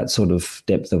that sort of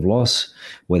depth of loss,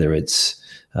 whether it's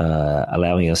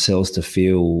allowing ourselves to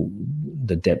feel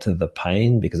the depth of the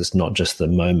pain, because it's not just the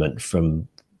moment from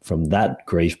that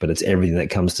grief, but it's everything that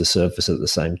comes to surface at the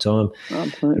same time.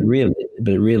 Absolutely.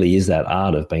 But it really is that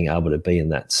art of being able to be in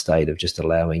that state of just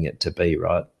allowing it to be,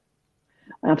 right?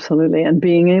 Absolutely. And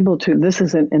being able to, this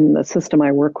is in the system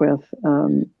I work with,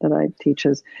 that I teach,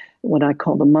 is what I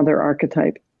call the mother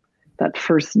archetype. That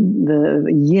first,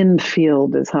 the yin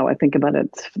field is how I think about it.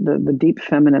 It's the deep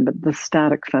feminine, but the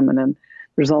static feminine.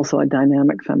 There's also a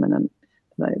dynamic feminine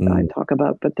that I talk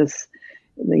about, but the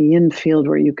yin field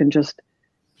where you can just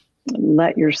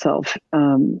let yourself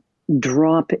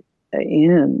drop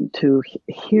in to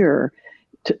here,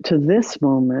 to this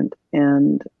moment.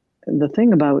 And the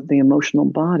thing about the emotional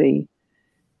body,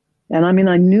 and I mean,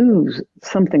 I knew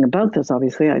something about this,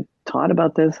 obviously. I taught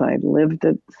about this. I lived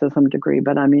it to some degree,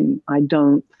 but I mean, I'd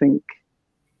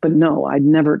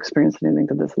never experienced anything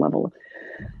to this level.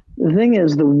 The thing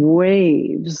is, the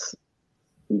waves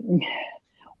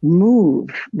move.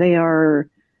 They are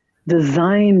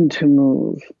designed to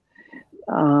move,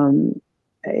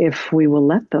 if we will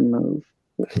let them move.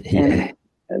 Yeah.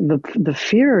 And the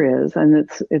fear is, and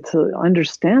it's an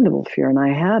understandable fear, and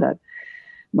I had it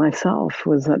myself,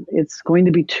 was that it's going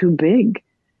to be too big.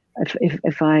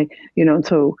 If I,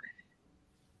 so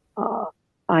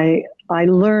I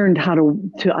learned how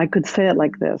to, I could say it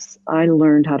like this. I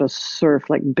learned how to surf,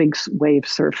 like big wave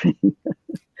surfing,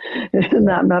 in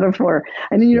that metaphor.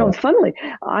 And, funnily,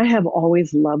 I have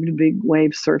always loved big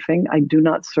wave surfing. I do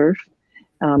not surf.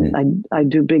 I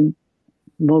do big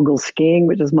mogul skiing,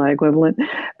 which is my equivalent.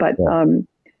 But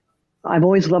I've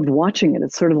always loved watching it.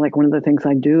 It's sort of like one of the things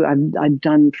I do. I've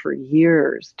done for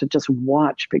years, to just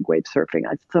watch big wave surfing.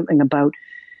 It's something about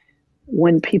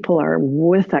when people are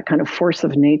with that kind of force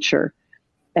of nature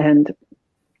and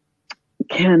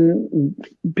can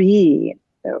be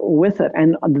with it.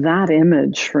 And that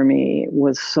image for me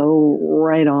was so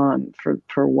right on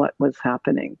for what was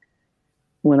happening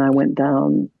when I went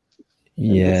down.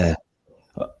 Yeah.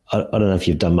 I don't know if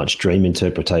you've done much dream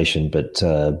interpretation, but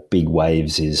big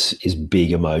waves is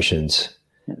big emotions.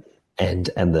 And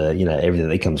the everything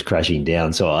that comes crashing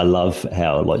down. So I love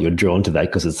how you're drawn to that,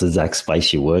 because it's the exact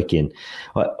space you work in.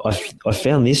 I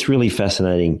found this really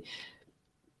fascinating,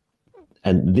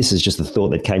 and this is just the thought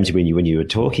that came to me when you were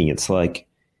talking. It's like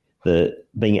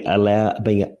being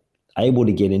able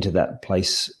to get into that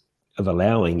place of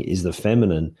allowing is the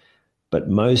feminine, but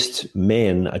most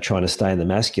men are trying to stay in the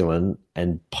masculine.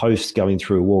 And post going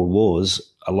through world wars,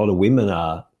 a lot of women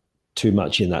are too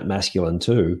much in that masculine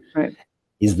too. Right.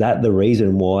 Is that the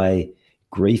reason why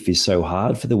grief is so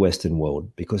hard for the Western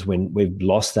world? Because when we've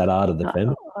lost that art of the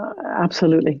feminine?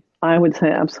 Absolutely. I would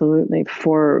say absolutely.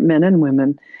 For men and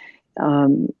women,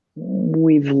 that's,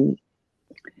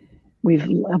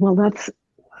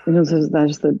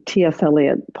 there's the T.S.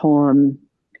 Eliot poem.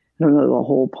 I don't know the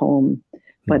whole poem,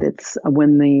 but it's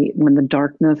when the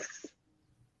darkness,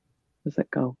 does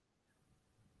it go?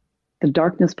 The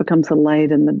darkness becomes the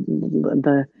light, and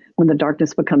when the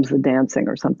darkness becomes the dancing,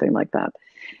 or something like that.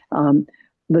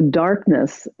 The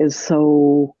darkness is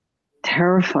so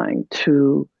terrifying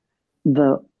to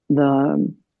the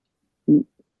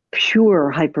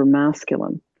pure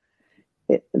hypermasculine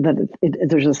that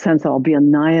there's a sense that I'll be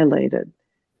annihilated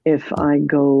if I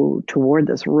go toward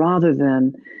this, rather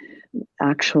than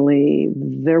actually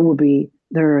there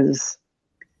is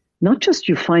not just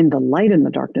you find the light in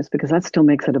the darkness, because that still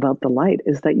makes it about the light,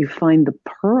 is that you find the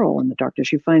pearl in the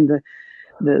darkness. You find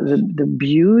the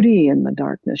beauty in the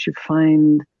darkness. You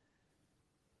find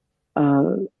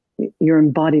your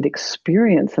embodied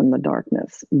experience in the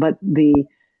darkness. But the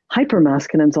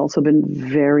hypermasculine's also been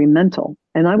very mental.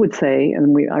 And I would say,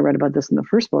 and I read about this in the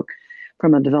first book,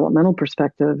 from a developmental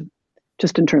perspective,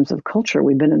 just in terms of culture,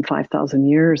 we've been in 5,000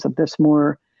 years of this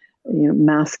more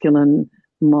masculine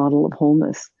model of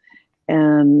wholeness.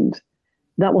 And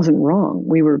that wasn't wrong.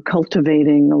 We were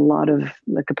cultivating a lot of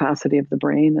the capacity of the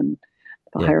brain and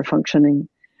the higher functioning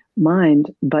mind.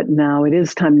 But now it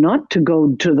is time not to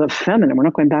go to the feminine. We're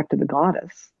not going back to the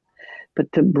goddess,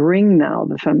 but to bring now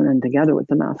the feminine together with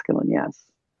the masculine. Yes.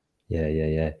 Yeah, yeah,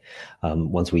 yeah.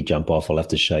 Once we jump off, I'll have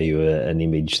to show you an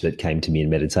image that came to me in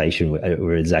meditation.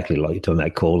 We're exactly like you're talking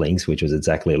about callings, which was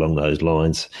exactly along those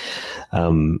lines.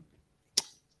 Um,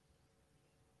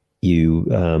 you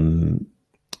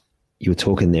you were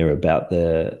talking there about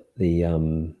the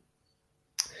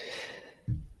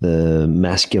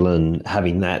masculine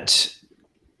having that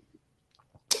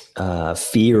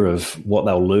fear of what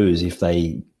they'll lose if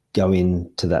they go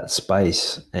into that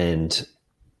space, and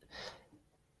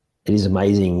it is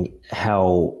amazing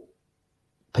how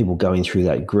people going through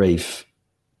that grief,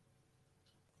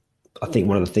 I think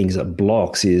one of the things that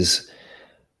blocks is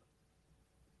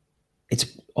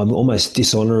I'm almost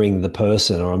dishonoring the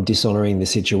person, or I'm dishonoring the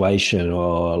situation,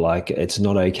 or like it's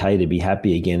not okay to be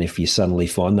happy again if you suddenly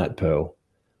find that pearl.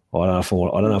 I don't know if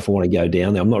I want to go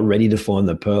down there. I'm not ready to find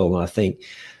the pearl. And I think,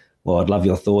 well, I'd love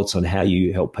your thoughts on how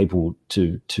you help people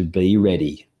to be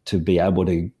ready, to be able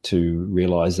to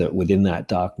realize that within that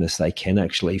darkness they can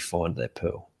actually find their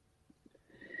pearl.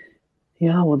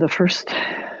 Yeah, well, the first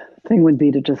thing would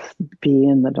be to just be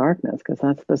in the darkness, because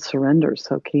that's the surrender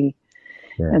so key.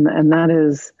 Yeah. And that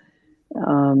is,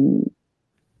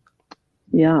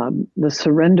 the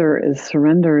surrender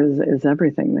is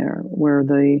everything there. Where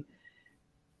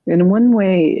in one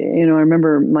way, I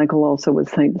remember Michael also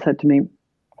said to me,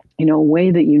 a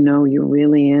way that you're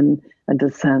really in a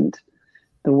descent,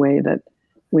 the way that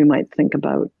we might think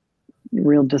about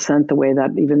real descent, the way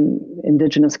that even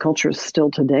indigenous cultures still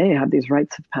today have these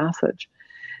rites of passage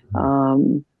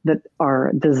that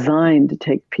are designed to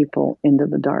take people into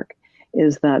the dark,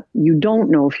 is that you don't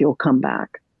know if you'll come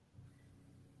back.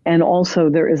 And also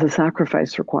there is a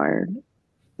sacrifice required.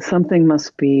 Something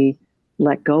must be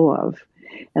let go of.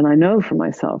 And I know for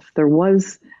myself, there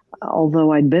was,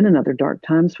 although I'd been in other dark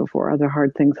times before, other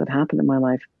hard things that happened in my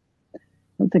life, I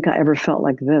don't think I ever felt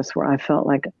like this, where I felt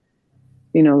like,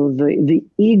 the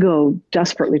ego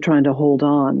desperately trying to hold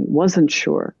on, wasn't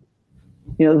sure.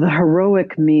 The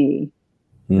heroic me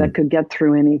that could get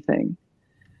through anything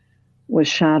was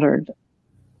shattered.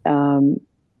 And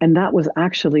that was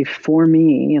actually, for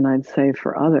me, and I'd say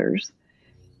for others,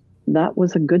 that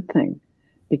was a good thing,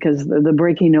 because the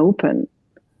breaking open,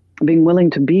 being willing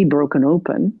to be broken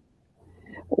open,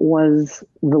 was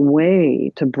the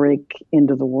way to break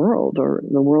into the world, or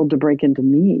the world to break into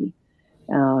me.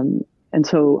 And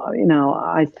so,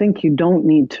 I think you don't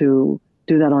need to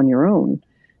do that on your own.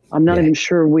 I'm not even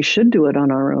sure we should do it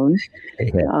on our own.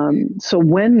 So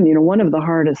when, one of the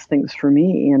hardest things for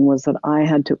me was that I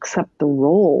had to accept the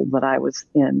role that I was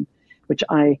in, which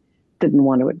I didn't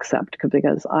want to accept,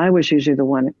 because I was usually the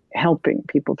one helping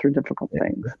people through difficult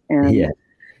things. And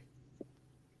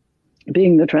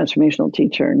being the transformational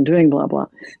teacher and doing blah, blah.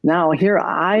 Now here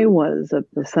I was at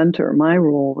the center. My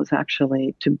role was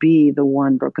actually to be the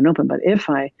one broken open. But if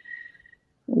I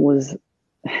was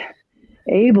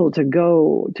able to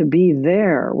go to be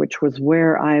there, which was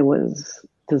where I was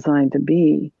designed to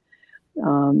be,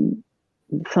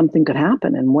 something could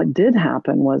happen. And what did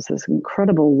happen was this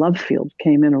incredible love field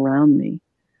came in around me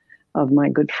of my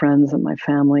good friends and my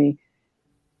family.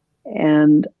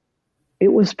 And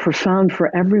it was profound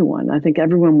for everyone. I think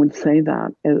everyone would say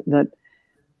that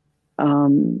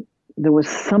there was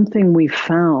something we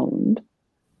found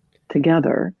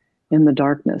together in the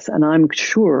darkness. And I'm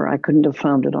sure I couldn't have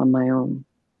found it on my own.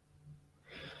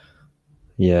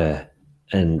 Yeah.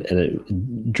 And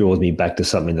it draws me back to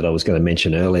something that I was going to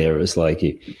mention earlier. It's like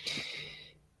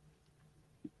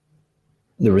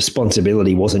the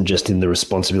responsibility wasn't just in the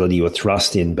responsibility you were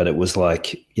thrust in, but it was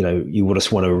like, you would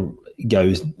just want to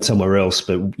go somewhere else,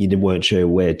 but you weren't sure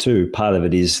where to. Part of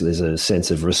it is there's a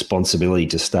sense of responsibility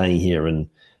to staying here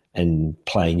and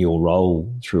playing your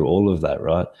role through all of that,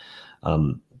 right?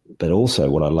 But also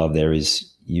what I love there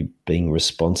is you being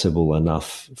responsible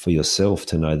enough for yourself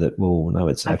to know that, well, no,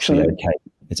 it's actually okay.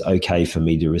 It's okay for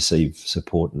me to receive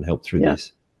support and help through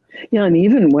this. Yeah, and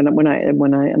even when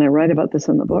I write about this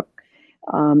in the book,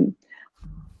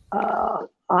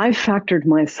 I factored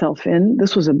myself in.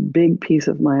 This was a big piece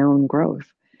of my own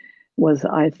growth.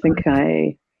 I think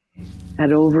I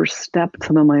had overstepped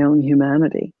some of my own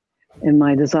humanity in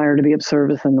my desire to be of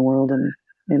service in the world, and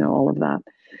all of that.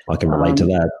 I can relate to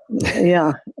that.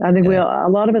 Yeah, I think a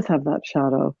lot of us have that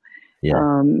shadow. Yeah.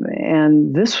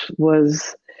 And this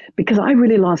was because I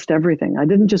really lost everything. I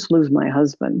didn't just lose my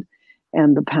husband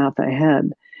and the path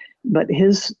ahead, but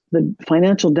the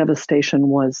financial devastation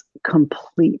was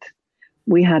complete.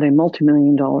 We had a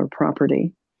multi-million-dollar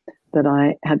property that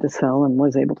I had to sell and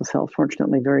was able to sell,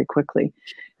 fortunately, very quickly.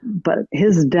 But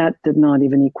his debt did not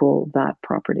even equal that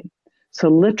property. So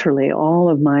literally all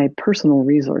of my personal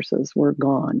resources were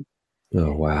gone.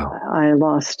 Oh, wow. I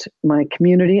lost my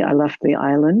community. I left the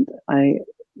island. I,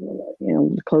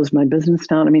 closed my business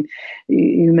down. I mean,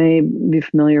 you may be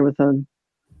familiar with the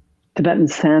Tibetan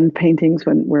sand paintings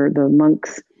where the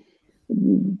monks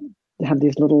have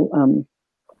these little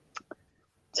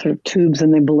sort of tubes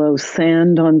and they blow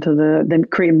sand onto they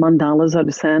create mandalas out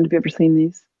of sand. Have you ever seen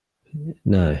these?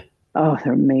 No. Oh,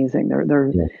 they're amazing.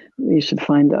 They're Yeah. You should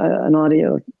find an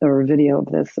audio or a video of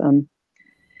this.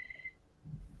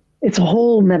 It's a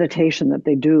whole meditation that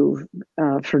they do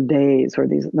for days, where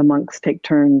the monks take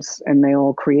turns and they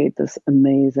all create this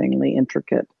amazingly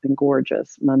intricate and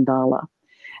gorgeous mandala.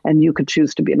 And you could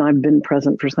choose to be, and I've been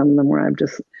present for some of them where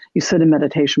you sit in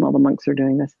meditation while the monks are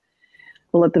doing this.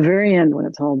 Well, at the very end, when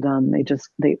it's all done, they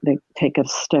take a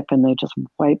stick and they just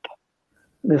wipe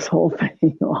this whole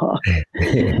thing off.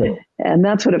 And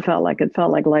that's what it felt like. It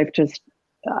felt like life just,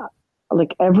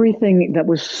 like everything that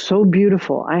was so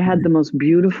beautiful. I had the most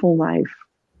beautiful life,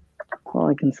 all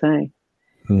I can say.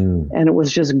 And it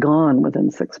was just gone within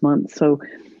 6 months. So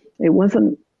it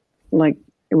wasn't like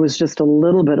it was just a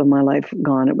little bit of my life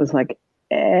gone. It was like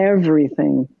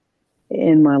everything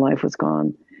in my life was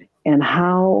gone. And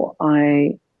how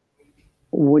I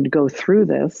would go through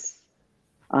this,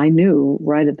 I knew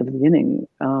right at the beginning,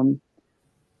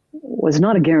 was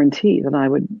not a guarantee that I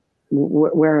would,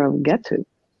 where I would get to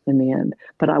in the end.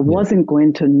 But I wasn't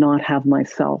going to not have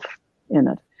myself in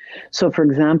it. So, for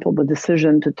example, the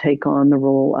decision to take on the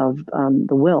role of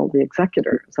the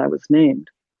executor, as I was named.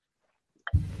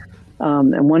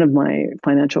 And one of my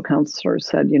financial counselors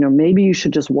said, maybe you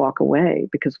should just walk away,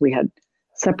 because we had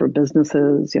separate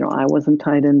businesses. I wasn't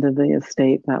tied into the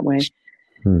estate that way.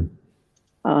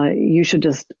 You should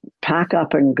just pack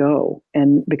up and go.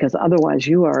 And because otherwise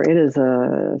it is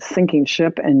a sinking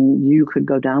ship and you could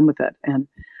go down with it. And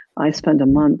I spent a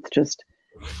month just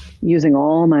using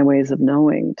all my ways of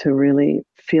knowing to really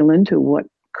feel into what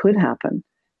could happen.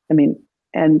 I mean,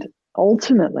 and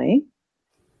ultimately,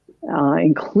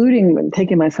 including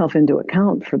taking myself into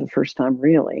account for the first time,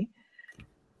 really,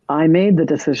 I made the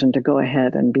decision to go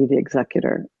ahead and be the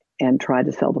executor and try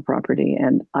to sell the property.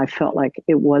 And I felt like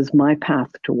it was my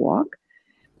path to walk.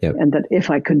 Yep. And that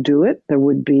if I could do it, there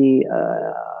would be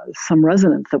some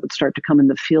resonance that would start to come in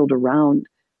the field around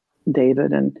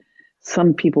David. And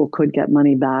some people could get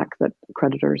money back, that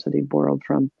creditors that he borrowed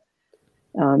from.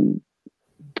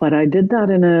 But I did that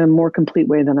in a more complete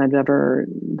way than I've ever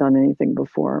done anything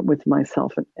before, with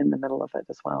myself in the middle of it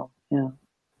as well. Yeah.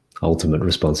 Ultimate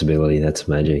responsibility. That's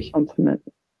magic. Ultimate.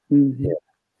 Mm-hmm. Yeah.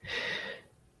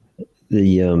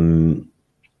 The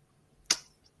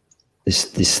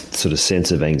this sort of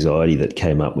sense of anxiety that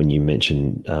came up when you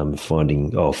mentioned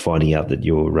finding out that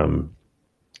your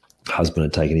husband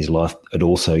had taken his life. It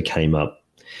also came up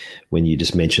when you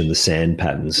just mentioned the sand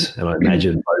patterns, and I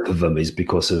imagine both of them is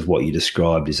because of what you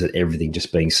described, is that everything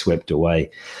just being swept away.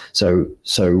 So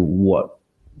what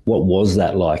was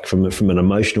that like from an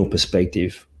emotional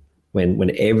perspective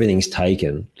when everything's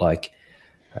taken? Like,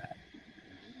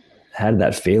 how did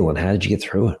that feel, and how did you get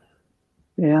through it?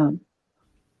 Yeah.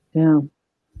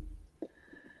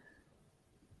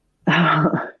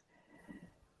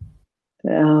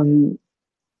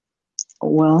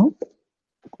 Well,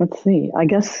 let's see. I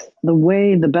guess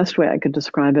the best way I could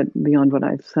describe it, beyond what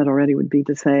I've said already, would be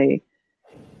to say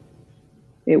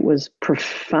it was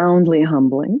profoundly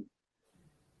humbling.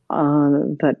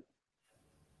 That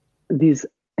these,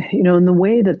 in the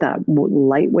way that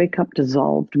light wake up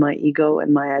dissolved my ego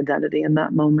and my identity in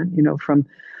that moment, from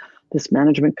this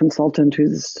management consultant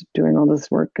who's doing all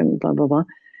this work and blah, blah, blah.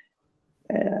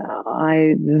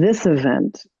 This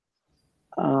event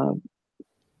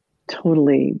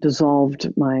totally dissolved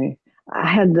I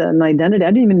had an identity. I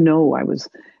didn't even know I was,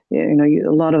 a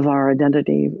lot of our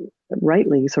identity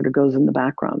rightly sort of goes in the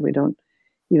background. We don't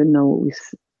even know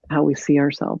how we see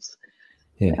ourselves.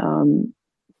 Yeah.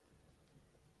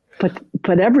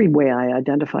 But every way I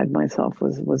identified myself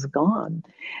was gone.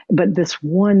 But this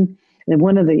one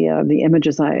of the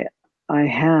images I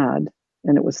had,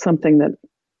 and it was something that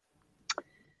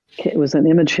it was an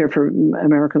image here for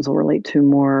Americans will relate to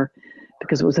more,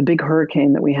 because it was a big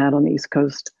hurricane that we had on the East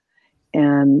Coast,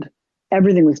 and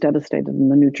everything was devastated in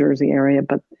the New Jersey area.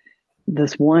 But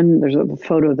there's a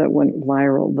photo that went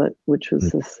viral which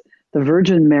was the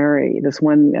Virgin Mary,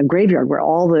 a graveyard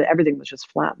where everything was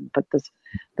just flattened, but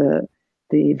the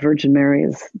Virgin Mary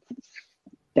is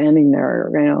standing there.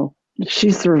 She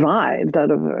survived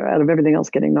out of everything else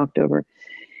getting knocked over.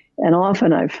 And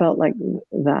often I felt like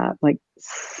that, like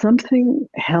something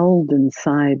held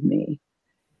inside me,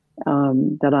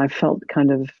 that I felt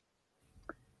kind of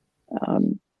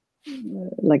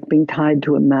like being tied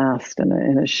to a mast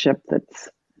in a ship that's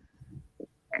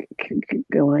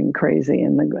going crazy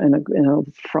in a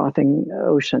frothing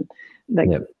ocean. Like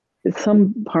Yep.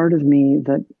 some part of me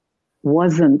that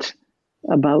wasn't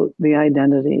about the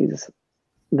identities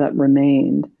that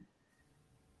remained.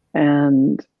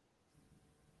 And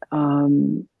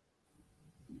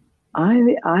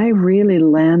I really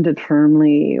landed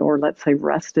firmly, or let's say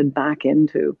rested back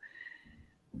into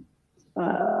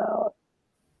a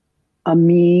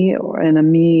me, and a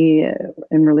me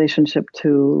in relationship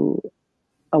to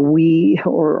a we,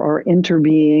 or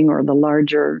interbeing, or the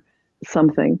larger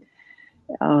something,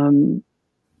 that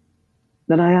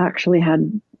I actually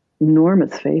had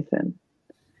enormous faith in.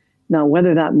 Now,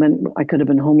 whether that meant I could have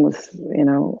been homeless,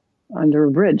 under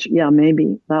a bridge, yeah,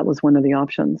 maybe that was one of the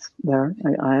options there.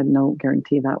 I had no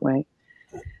guarantee that way,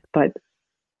 but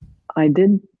I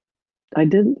did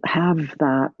have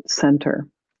that center.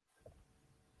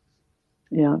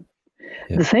 Yeah.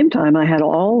 At the same time, I had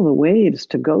all the waves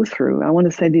to go through. I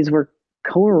want to say these were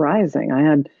co-arising. I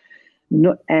had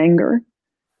anger,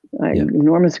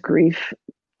 enormous grief,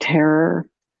 terror,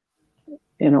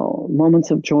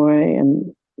 moments of joy,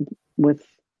 and with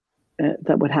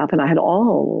that would happen. I had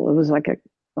all. It was like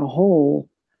a whole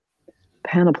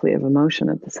panoply of emotion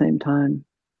at the same time.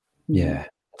 Yeah,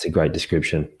 it's a great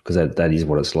description, because that is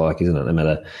what it's like, isn't it?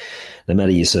 No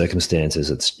matter your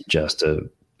circumstances, it's just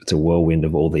it's a whirlwind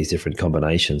of all these different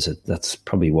combinations. That's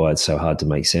probably why it's so hard to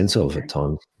make sense of at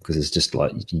times, because it's just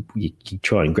like you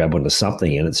try and grab onto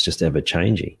something and it's just ever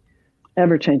changing.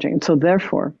 Ever changing. And so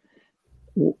therefore,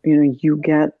 you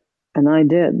get, and I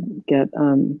did get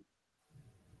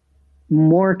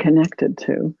more connected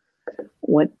to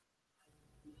what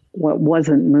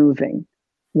wasn't moving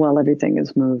while everything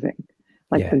is moving,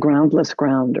 like the groundless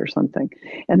ground or something.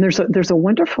 And there's a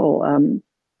wonderful,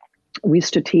 we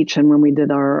used to teach, and when we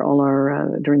did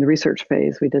our during the research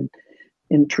phase, we did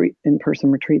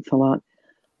in-person retreats a lot.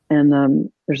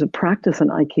 And there's a practice in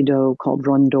Aikido called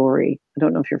rondori. I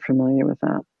don't know if you're familiar with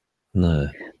that. No.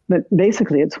 But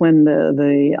basically, it's when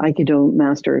the Aikido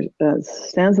master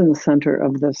stands in the center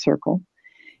of the circle,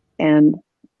 and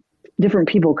different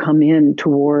people come in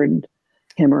toward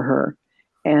him or her.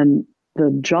 And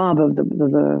the job of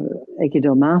the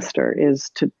Aikido master is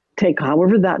to take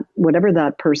whatever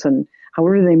that person,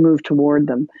 however they move toward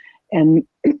them, and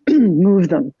move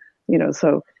them.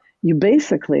 So you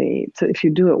basically, if you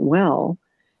do it well,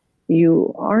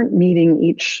 you aren't meeting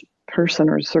each person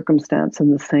or circumstance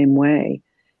in the same way.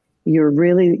 You are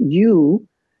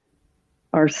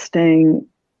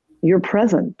you're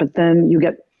present, but then you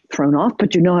get thrown off,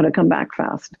 but you know how to come back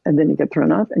fast. And then you get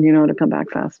thrown off and you know how to come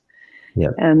back fast.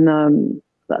 Yeah. And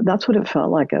that's what it felt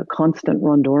like, a constant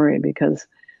rondori, because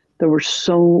there were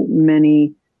so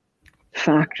many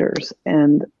factors.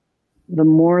 And the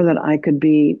more that I could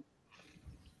be,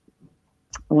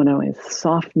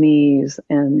 soft knees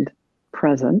and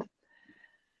present,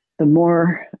 the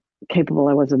more capable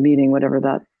I was of meeting whatever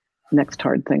that next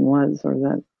hard thing was,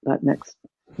 or that next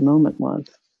moment was.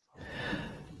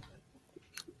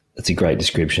 That's a great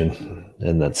description,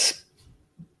 and that's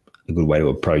a good way to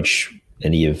approach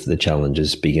any of the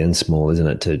challenges, big and small,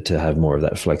 isn't it? To have more of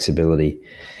that flexibility.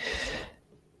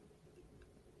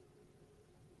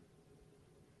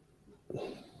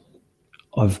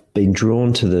 I've been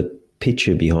drawn to the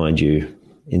picture behind you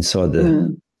inside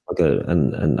like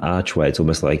an archway. It's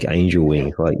almost like angel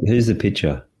wings. Like, who's the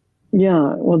picture?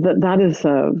 Yeah, well, that is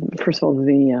first of all,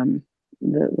 the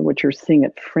what you're seeing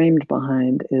it framed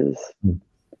behind is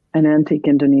an antique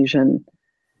Indonesian,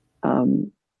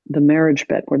 the marriage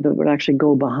bed, where would actually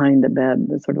go behind the bed.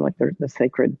 It's sort of like the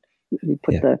sacred. You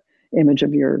put the image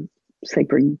of your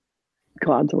sacred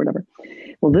gods or whatever.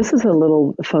 Well, this is a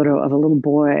little photo of a little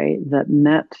boy that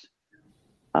met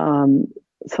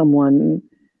someone,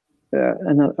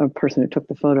 a person who took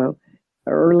the photo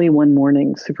early one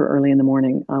morning, super early in the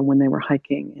morning, when they were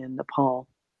hiking in Nepal,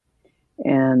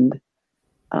 and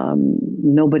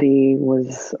nobody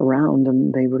was around,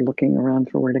 and they were looking around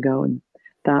for where to go, and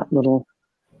that little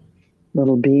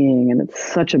being, and it's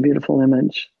such a beautiful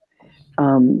image,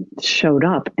 showed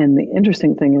up. And the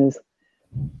interesting thing is,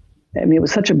 it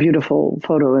was such a beautiful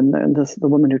photo, and the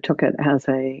woman who took it has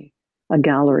a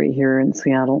gallery here in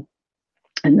Seattle,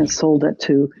 and has sold it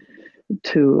to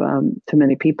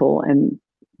many people and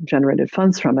generated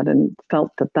funds from it, and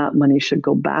felt that money should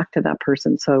go back to that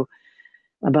person. So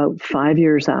about 5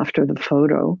 years after the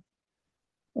photo,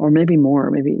 or maybe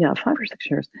more, 5 or 6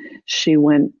 years, she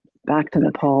went back to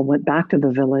Nepal, went back to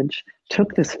the village,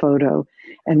 took this photo,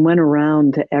 and went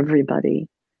around to everybody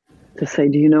to say,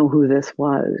 do you know who this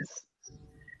was?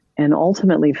 and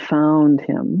ultimately found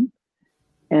him,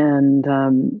 and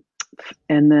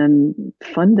then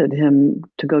funded him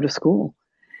to go to school.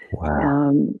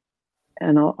 Wow.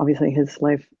 And obviously his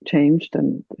life changed,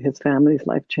 and his family's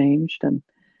life changed, and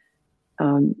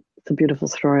it's a beautiful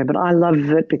story. But I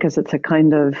love it because it's a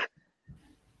kind of,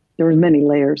 there were many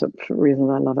layers of reasons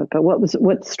I love it. But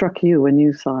what struck you when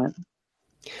you saw it?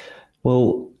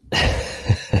 Well,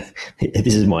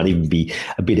 might even be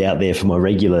a bit out there for my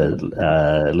regular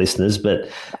listeners, but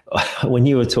when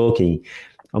you were talking,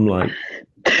 I'm like,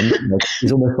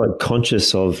 it's almost like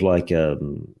conscious of like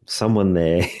someone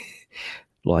there,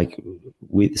 like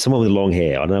with someone with long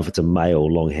hair. I don't know if it's a male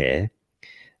or long hair,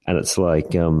 and it's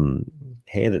like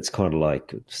hair that's kind of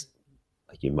like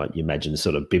you might imagine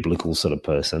sort of biblical sort of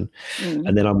person.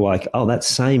 And then I'm like, oh, that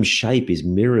same shape is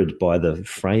mirrored by the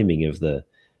framing of the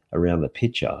around the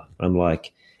picture. I'm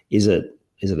like, is it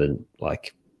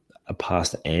like a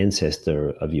past ancestor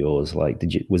of yours? Like,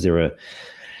 was there a?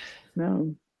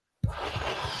 No.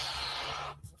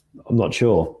 I'm not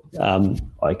sure.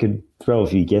 I could throw a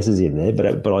few guesses in there,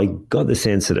 but I got the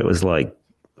sense that it was like,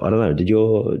 I don't know. Did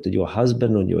your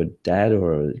husband or your dad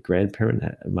or a grandparent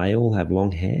male have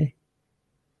long hair?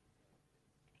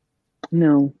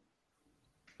 No.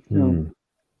 I don't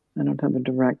have a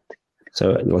direct.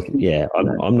 So, like, yeah,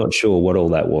 I'm not sure what all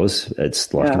that was.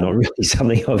 It's like not really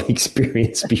something I've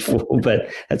experienced before, but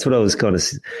that's what I was kind of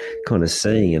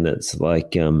seeing, and it's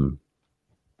like, yeah,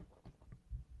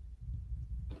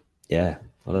 I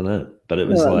don't know, but it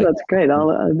was like that's great.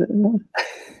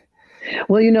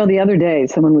 Well, the other day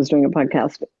someone was doing a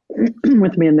podcast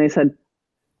with me, and they said,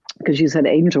 because you said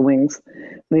angel wings,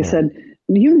 they said,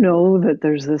 do you know that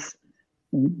there's this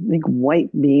big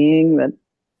white being that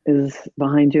is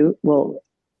behind you? Well,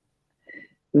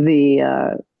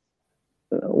 when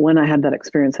I had that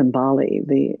experience in Bali,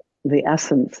 the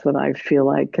essence that I feel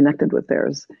I connected with there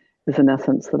is an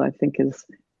essence that I think is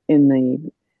in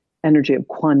the energy of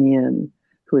Kuan Yin,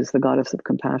 who is the goddess of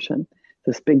compassion,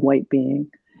 this big white being.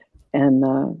 And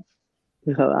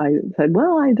so I said,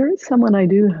 well, there is someone I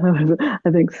do have,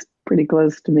 I think, pretty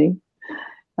close to me.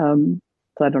 So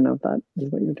I don't know if that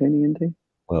is what you're tuning into.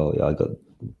 Well, I got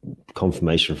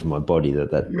confirmation from my body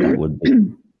that would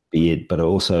be it, but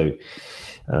also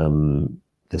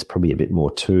there's probably a bit more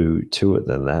to it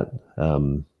than that. So I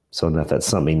don't know if that's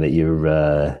something that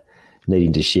you're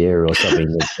needing to share, or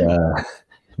something that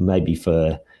maybe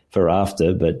for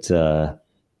after, but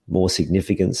more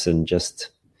significance and just.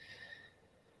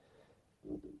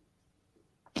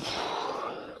 I'm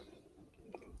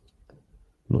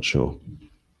not sure.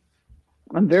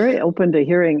 I'm very open to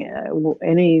hearing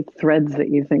any threads that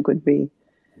you think would be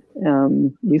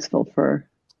useful for.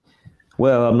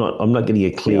 Well, I'm not getting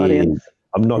a clear.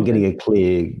 I'm not getting a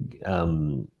clear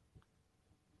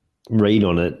read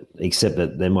on it, except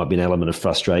that there might be an element of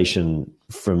frustration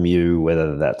from you,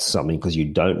 whether that's something because you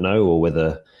don't know, or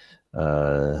whether.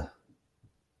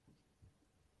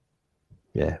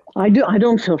 Yeah. I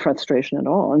don't feel frustration at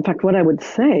all. In fact, what I would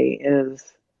say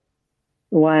is,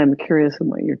 why I'm curious in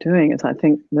what you're doing is, I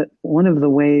think that one of the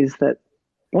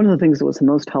things that was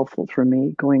most helpful for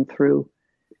me going through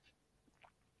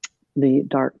the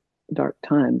dark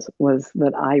times was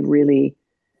that I really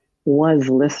was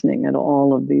listening at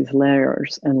all of these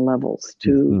layers and levels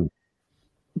to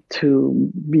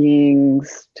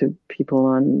beings, to people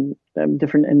on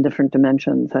different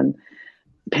dimensions, and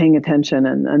paying attention,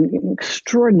 and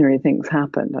extraordinary things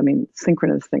happened. I mean,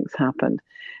 synchronous things happened.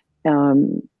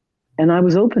 And I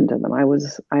was open to them. I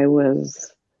was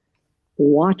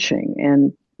watching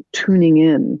and tuning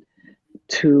in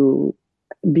to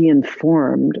be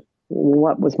informed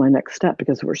what was my next step,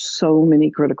 because there were so many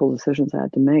critical decisions I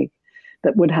had to make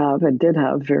that did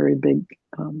have very big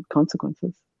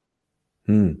consequences.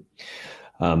 When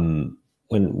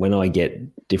I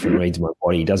get different reads of my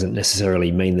body, doesn't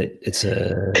necessarily mean that it's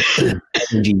a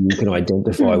energy you can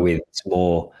identify with. It's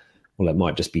more, well, it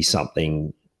might just be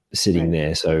something sitting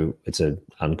there. So it's an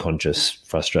unconscious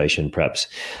frustration, perhaps.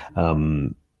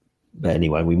 But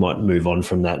anyway, we might move on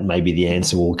from that. Maybe the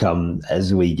answer will come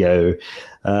as we go.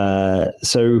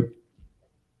 So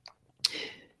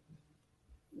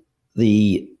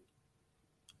the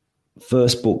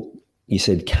first book you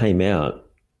said came out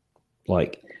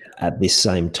like at this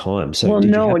same time. So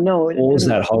did you have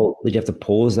to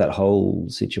pause that whole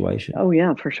situation? Oh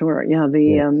yeah, for sure. Yeah.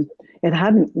 We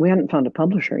hadn't found a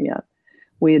publisher yet.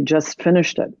 We had just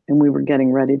finished it, and we were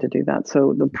getting ready to do that.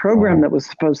 So the program that was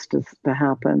supposed to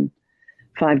happen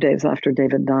 5 days after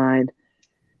David died,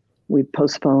 we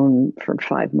postponed for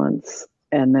 5 months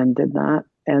and then did that.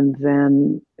 And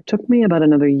then it took me about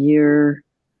another year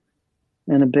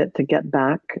and a bit to get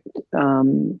back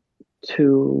to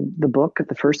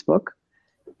the first book,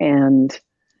 and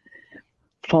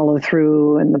follow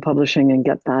through in the publishing and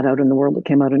get that out in the world. It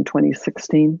came out in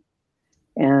 2016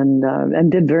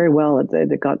 and did very well.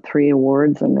 It got 3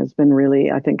 awards and has been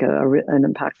really, I think, an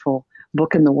impactful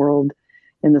book in the world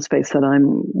in the space that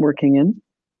I'm working in.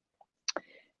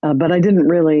 But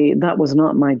that was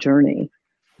not my journey.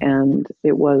 And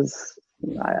it was,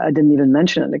 I didn't even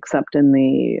mention it except in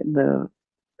the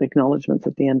acknowledgments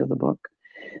at the end of the book.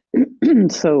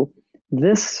 So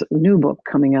this new book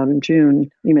coming out in June,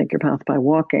 You Make Your Path by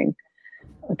Walking,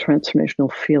 a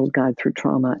transformational field guide through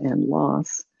trauma and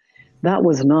loss. That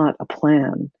was not a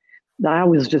plan. I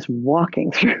was just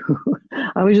walking through.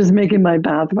 I was just making my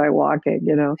path by walking,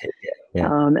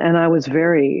 Yeah. And I was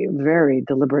very, very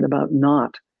deliberate about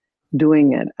not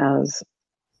doing it as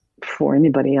for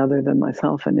anybody other than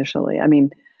myself initially. I mean,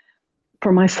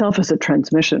 for myself as a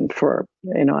transmission for,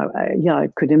 I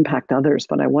could impact others,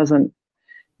 but I wasn't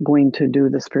going to do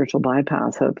the spiritual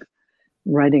bypass of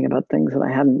writing about things that I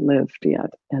hadn't lived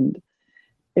yet. And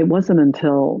it wasn't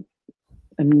until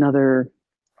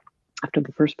after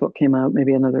the first book came out,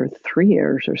 maybe another 3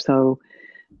 years or so,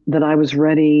 that I was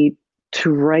ready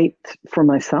to write for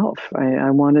myself. I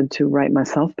wanted to write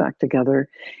myself back together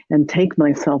and take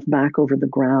myself back over the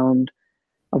ground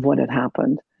of what had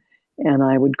happened. And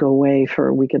I would go away for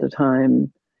a week at a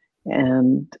time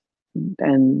and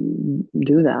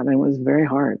do that. And it was very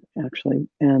hard, actually.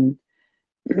 And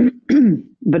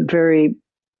but very,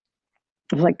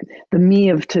 like the me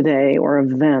of today or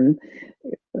of then,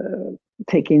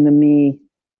 taking the me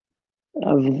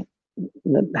of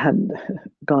that had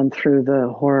gone through the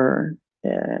horror,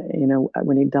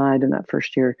 when he died in that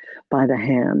first year, by the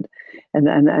hand,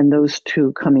 and those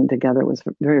two coming together was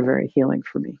very, very healing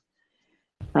for me.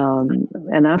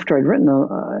 And after I'd written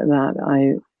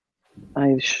that,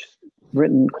 I've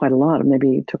written quite a lot.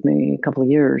 Maybe it took me a couple of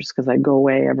years because I'd go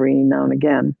away every now and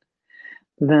again.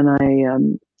 Then I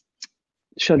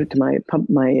showed it to my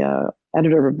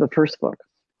editor of the first book,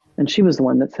 and she was the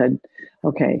one that said,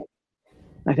 "Okay,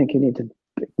 I think you need to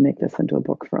make this into a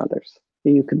book for others.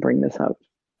 You can bring this out."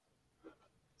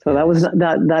 So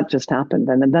that just happened,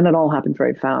 and then it all happened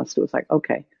very fast. It was like,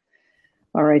 okay,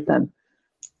 all right then,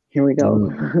 here we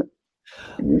go.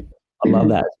 I love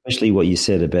that, especially what you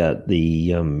said about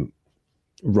the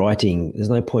writing. There's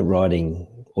no point writing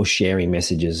or sharing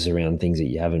messages around things that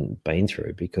you haven't been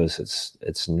through, because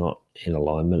it's not in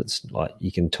alignment. It's like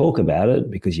you can talk about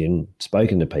it because you've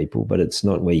spoken to people, but it's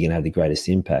not where you're going to have the greatest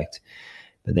impact.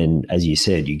 But then, as you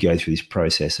said, you go through this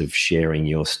process of sharing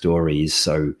your story is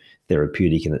so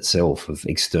therapeutic in itself, of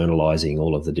externalizing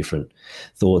all of the different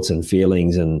thoughts and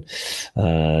feelings and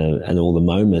all the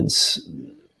moments.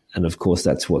 And of course,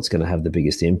 that's what's going to have the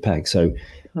biggest impact. So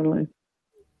totally.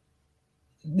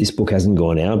 This book hasn't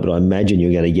gone out, but I imagine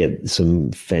you're going to get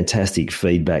some fantastic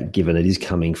feedback, given it is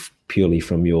coming purely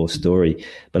from your story.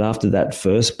 But after that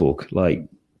first book, like,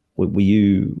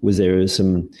 was there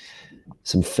some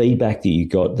feedback that you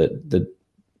got that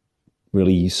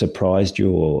really surprised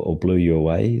you or blew you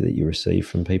away that you received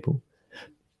from people?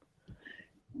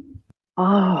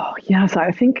 Oh, yes.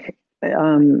 I think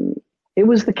it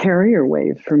was the carrier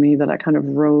wave for me that I kind of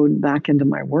rode back into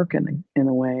my work in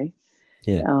a way.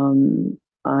 Yeah.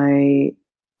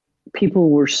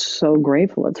 People were so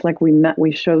grateful. It's like we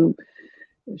show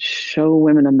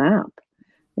women a map,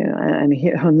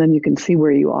 and then you can see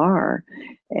where you are.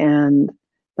 And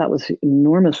that was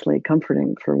enormously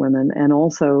comforting for women. And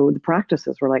also the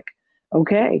practices were like,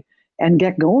 okay, and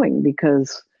get going,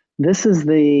 because this is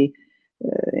the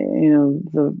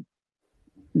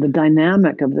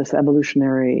dynamic of this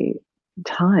evolutionary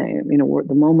time,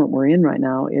 the moment we're in right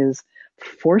now is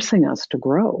forcing us to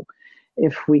grow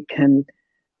if we can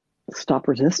stop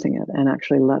resisting it and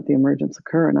actually let the emergence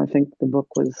occur. And I think the book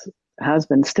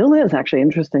still is actually,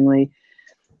 interestingly,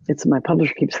 my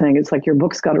publisher keeps saying, it's like your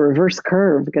book's got a reverse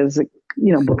curve, because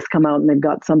books come out and they've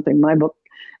got something. My book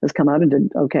has come out and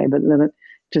did okay, but then it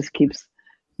just keeps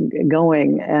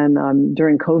going. And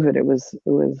during COVID, it was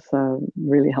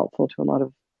really helpful to a lot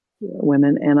of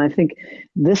women. And I think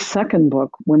this second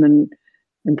book, women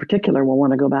in particular will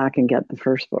want to go back and get the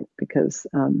first book, because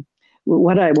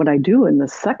what I do in the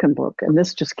second book, and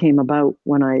this just came about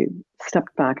when I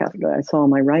stepped back after I saw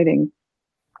my writing,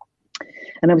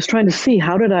 and I was trying to see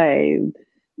did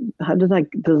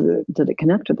it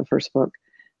connect to the first book,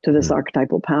 to this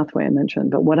archetypal pathway I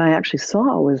mentioned. But what I actually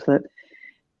saw was that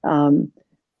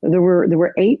there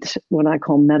were 8 what I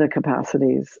call meta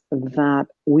capacities that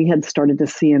we had started to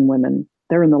see in women.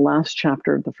 They're in the last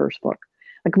chapter of the first book.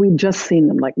 Like, we'd just seen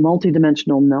them, like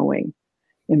multidimensional knowing,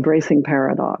 embracing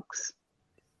paradox,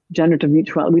 generative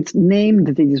mutuality. We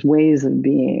named these ways of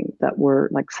being that were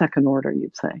like second order,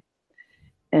 you'd say.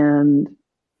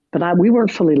 But we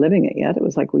weren't fully living it yet. It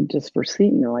was like we just were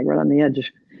seeing, like right on the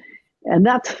edge. And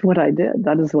that's what I did.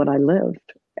 That is what I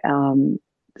lived.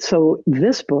 So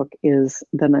this book is,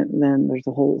 then there's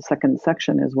a whole second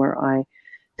section is where I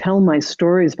tell my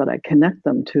stories, but I connect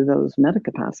them to those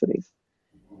metacapacities.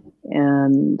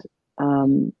 And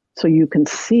so you can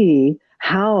see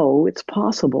how it's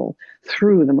possible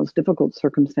through the most difficult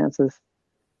circumstances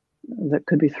that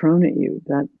could be thrown at you,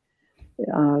 that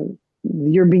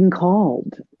you're being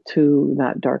called to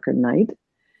that darker night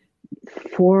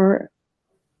for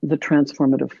the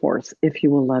transformative force, if you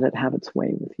will let it have its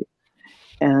way with you.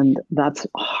 And that's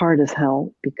hard as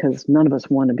hell, because none of us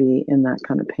want to be in that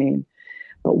kind of pain.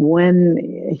 But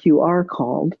when you are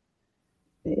called,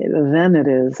 then it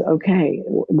is, okay,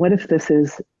 what if this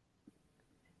is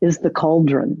the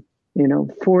cauldron,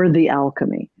 for the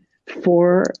alchemy,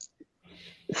 for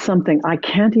something I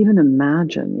can't even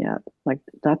imagine yet. Like,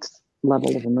 that's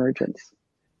level of emergence.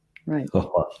 Right.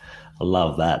 Oh, I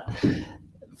love that.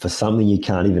 For something you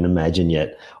can't even imagine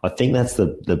yet. I think that's the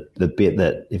bit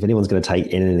that, if anyone's going to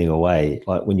take anything away,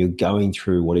 like when you're going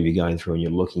through whatever you're going through and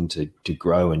you're looking to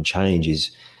grow and change, is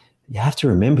you have to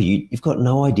remember you've got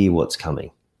no idea what's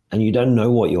coming, and you don't know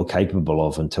what you're capable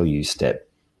of until you step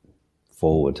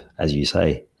forward, as you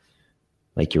say,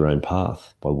 make your own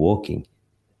path by walking.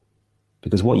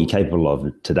 Because what you're capable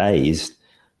of today is,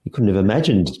 you couldn't have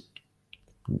imagined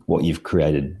what you've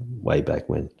created way back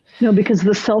when. No, because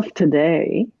the self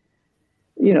today,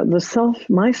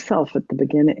 myself at the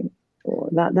beginning,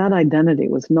 that identity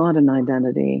was not an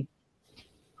identity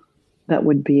that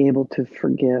would be able to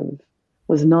forgive,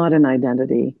 was not an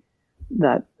identity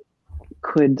that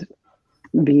could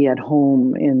be at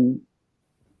home in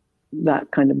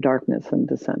that kind of darkness and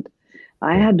dissent.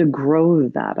 I had to grow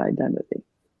that identity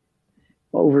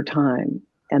over time.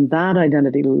 And that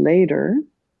identity later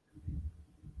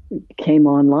came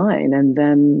online, and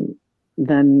then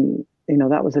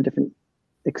that was a different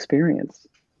experience.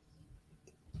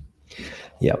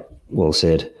 Yeah, well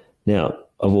said. Now,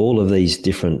 of all of these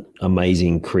different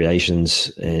amazing creations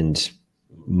and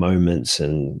moments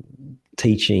and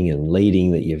teaching and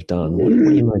leading that you've done, what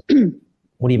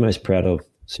are you most proud of,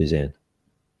 Suzanne?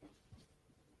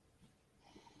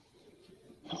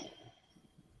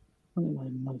 What am I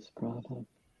most proud of?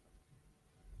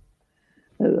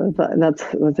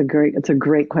 It's a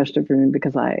great question for me,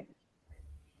 because I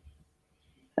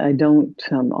don't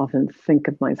often think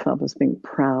of myself as being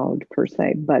proud per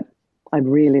se, but I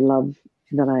really love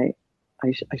that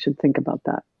I should think about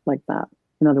that like that.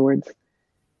 In other words,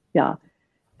 yeah.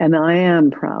 And I am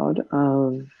proud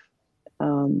of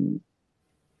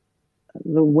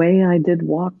the way I did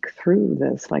walk through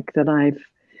this, like that I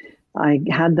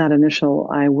had that initial,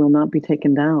 I will not be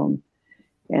taken down,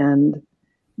 and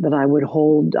that I would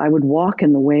walk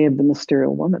in the way of the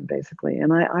mysterious woman, basically.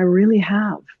 And I really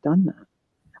have done that.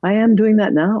 I am doing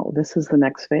that now. This is the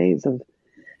next phase of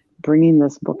bringing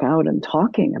this book out and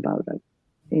talking about it,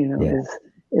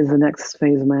 is the next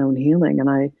phase of my own healing.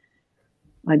 And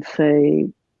I'd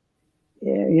say,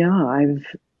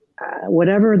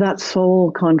 whatever that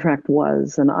soul contract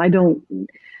was, and I don't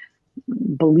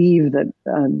believe that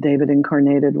David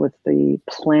incarnated with the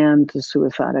plan to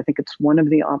suicide. I think it's one of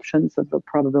the options of the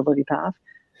probability path.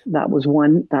 That's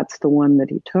the one that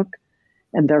he took.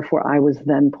 And therefore I was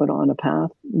then put on a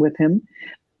path with him.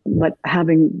 But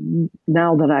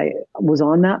now that I was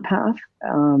on that path,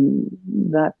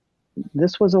 that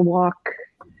this was a walk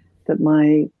that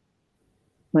my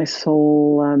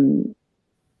soul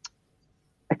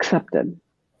accepted,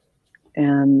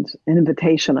 and an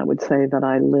invitation, I would say, that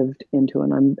I lived into,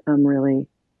 and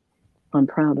I'm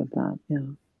proud of that. Yeah.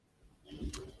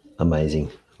 Amazing,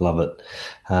 love it.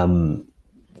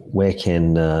 Where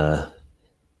can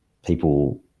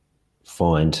people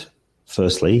find,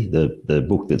 firstly, the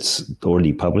book that's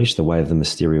already published, The Way of the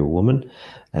Mysterious Woman,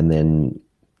 and then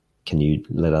can you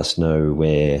let us know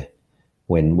when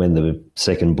the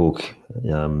second book,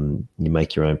 You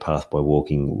Make Your Own Path by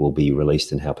Walking, will be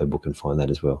released, and how people can find that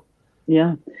as well?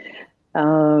 Yeah.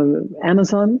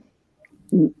 Amazon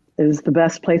is the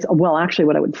best place. Well, actually,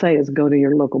 what I would say is go to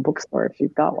your local bookstore if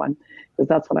you've got one, because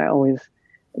that's what I always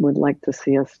would like to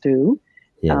see us do.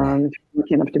 Yeah. If you're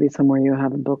lucky enough to be somewhere you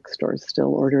have a bookstore,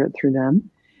 still order it through them.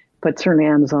 But certainly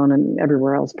Amazon and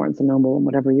everywhere else, Barnes & Noble and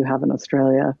whatever you have in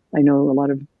Australia. I know a lot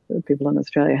of people in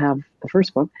Australia have the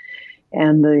first book.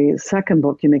 And the second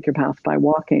book, You Make Your Path by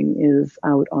Walking, is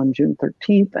out on June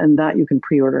 13th. And that you can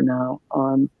pre-order now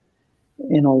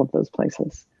in all of those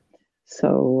places.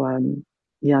 So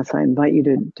Yes, I invite you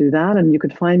to do that. And you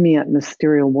could find me at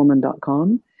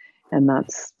mysterialwoman.com. And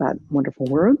that's that wonderful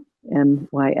word,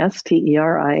 MYSTERIAL,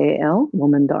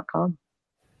 woman.com.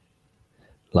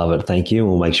 Love it. Thank you.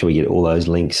 We'll make sure we get all those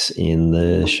links in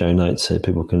the show notes so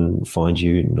people can find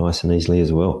you nice and easily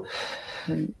as well.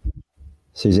 Right.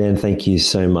 Suzanne, thank you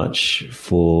so much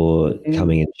for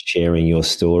coming and sharing your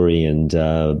story and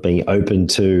being open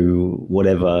to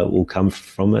whatever will come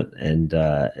from it. And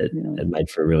it made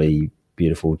for a really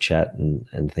beautiful chat.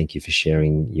 And thank you for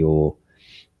sharing your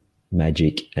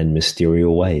magic and mysterious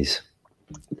ways.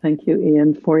 Thank you,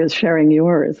 Ian, for sharing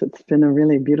yours. It's been a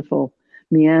really beautiful,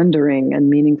 meandering, and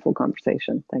meaningful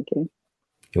conversation. Thank you.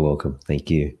 You're welcome. Thank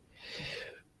you.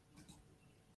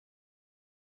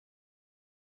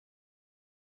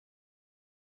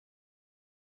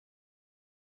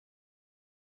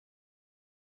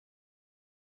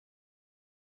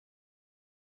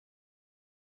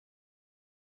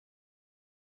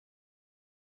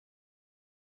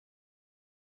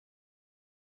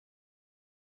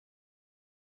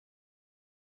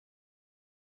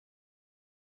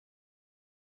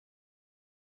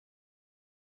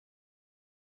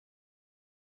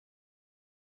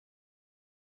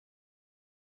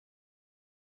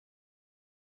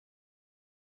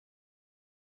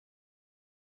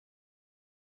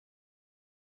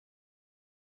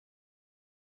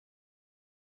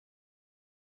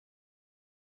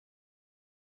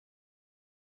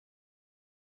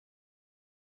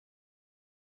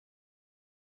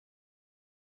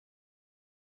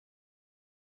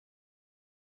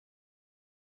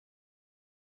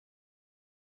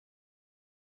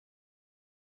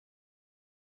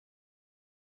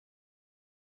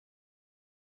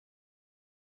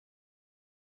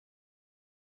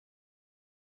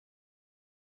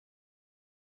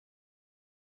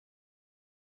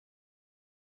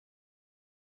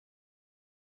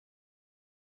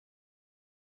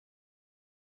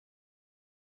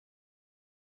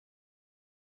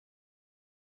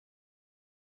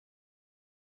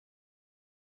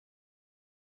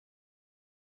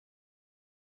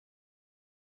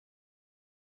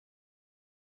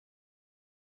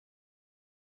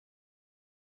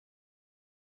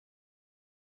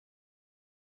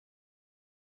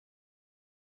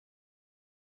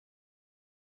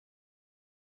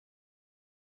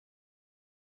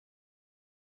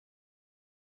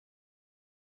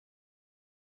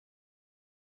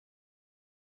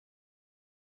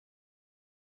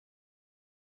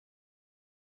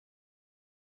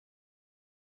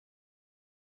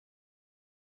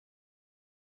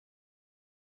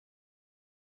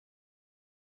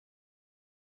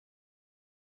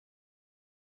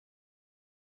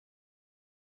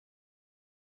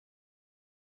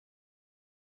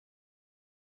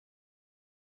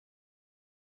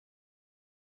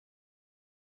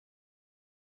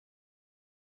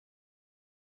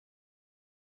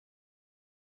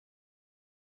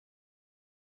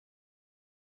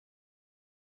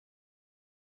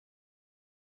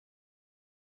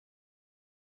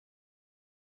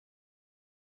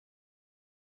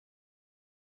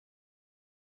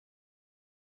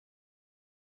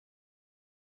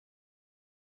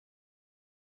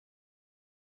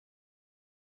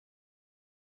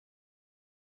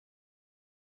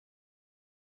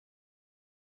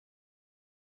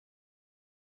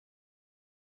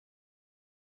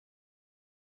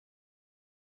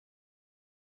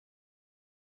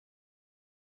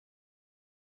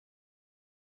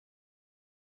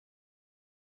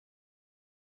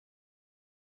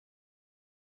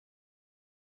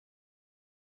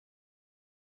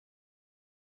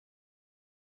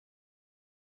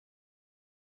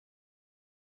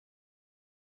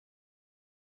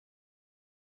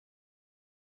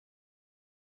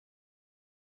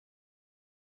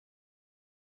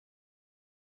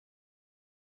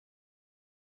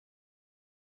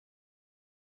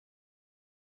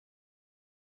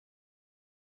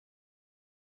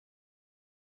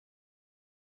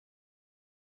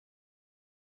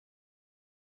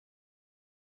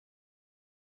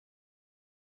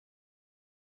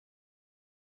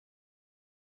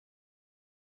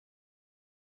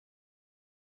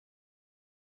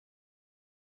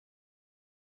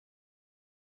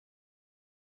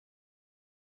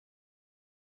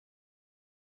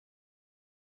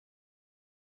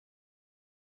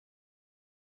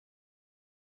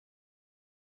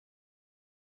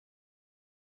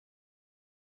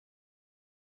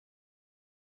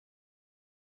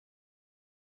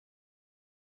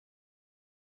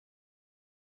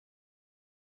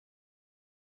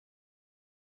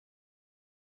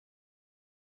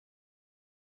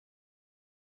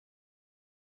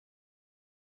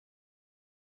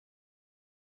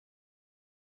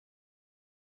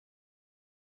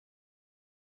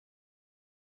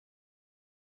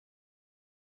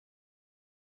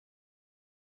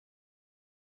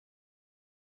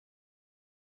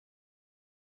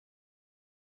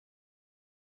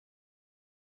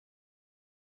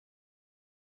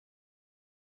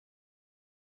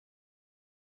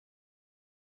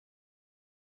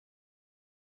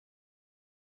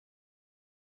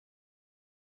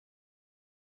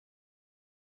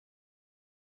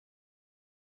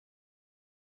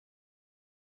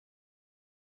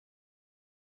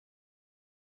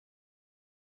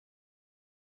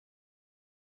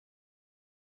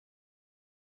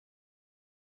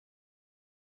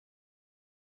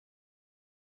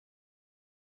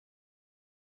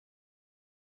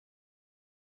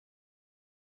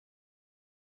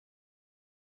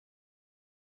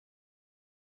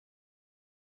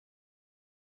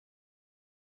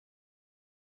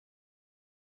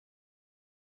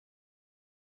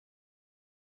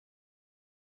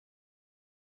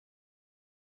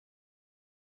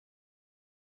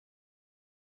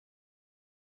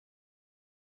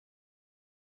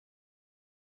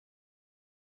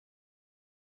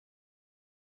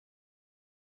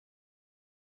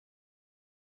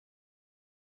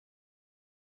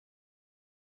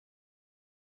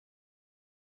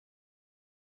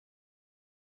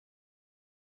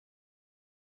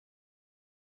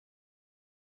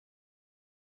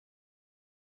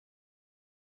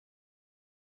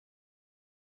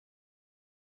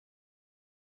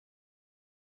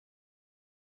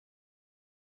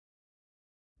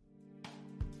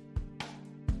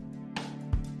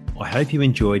 I hope you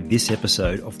enjoyed this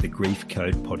episode of the Grief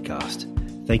Code podcast.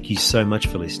 Thank you so much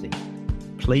for listening.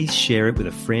 Please share it with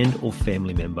a friend or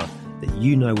family member that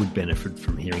you know would benefit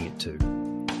from hearing it too.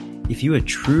 If you are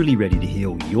truly ready to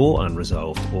heal your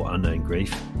unresolved or unknown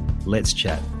grief, let's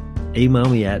chat. Email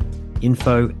me at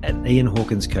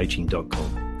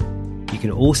info@ianhawkinscoaching.com. You can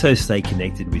also stay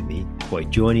connected with me by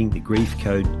joining the Grief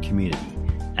Code community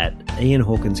at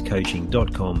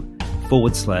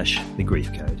ianhawkinscoaching.com/the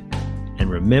Grief Code. And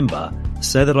remember,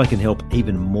 so that I can help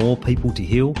even more people to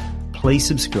heal, please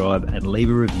subscribe and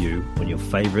leave a review on your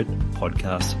favorite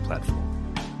podcast platform.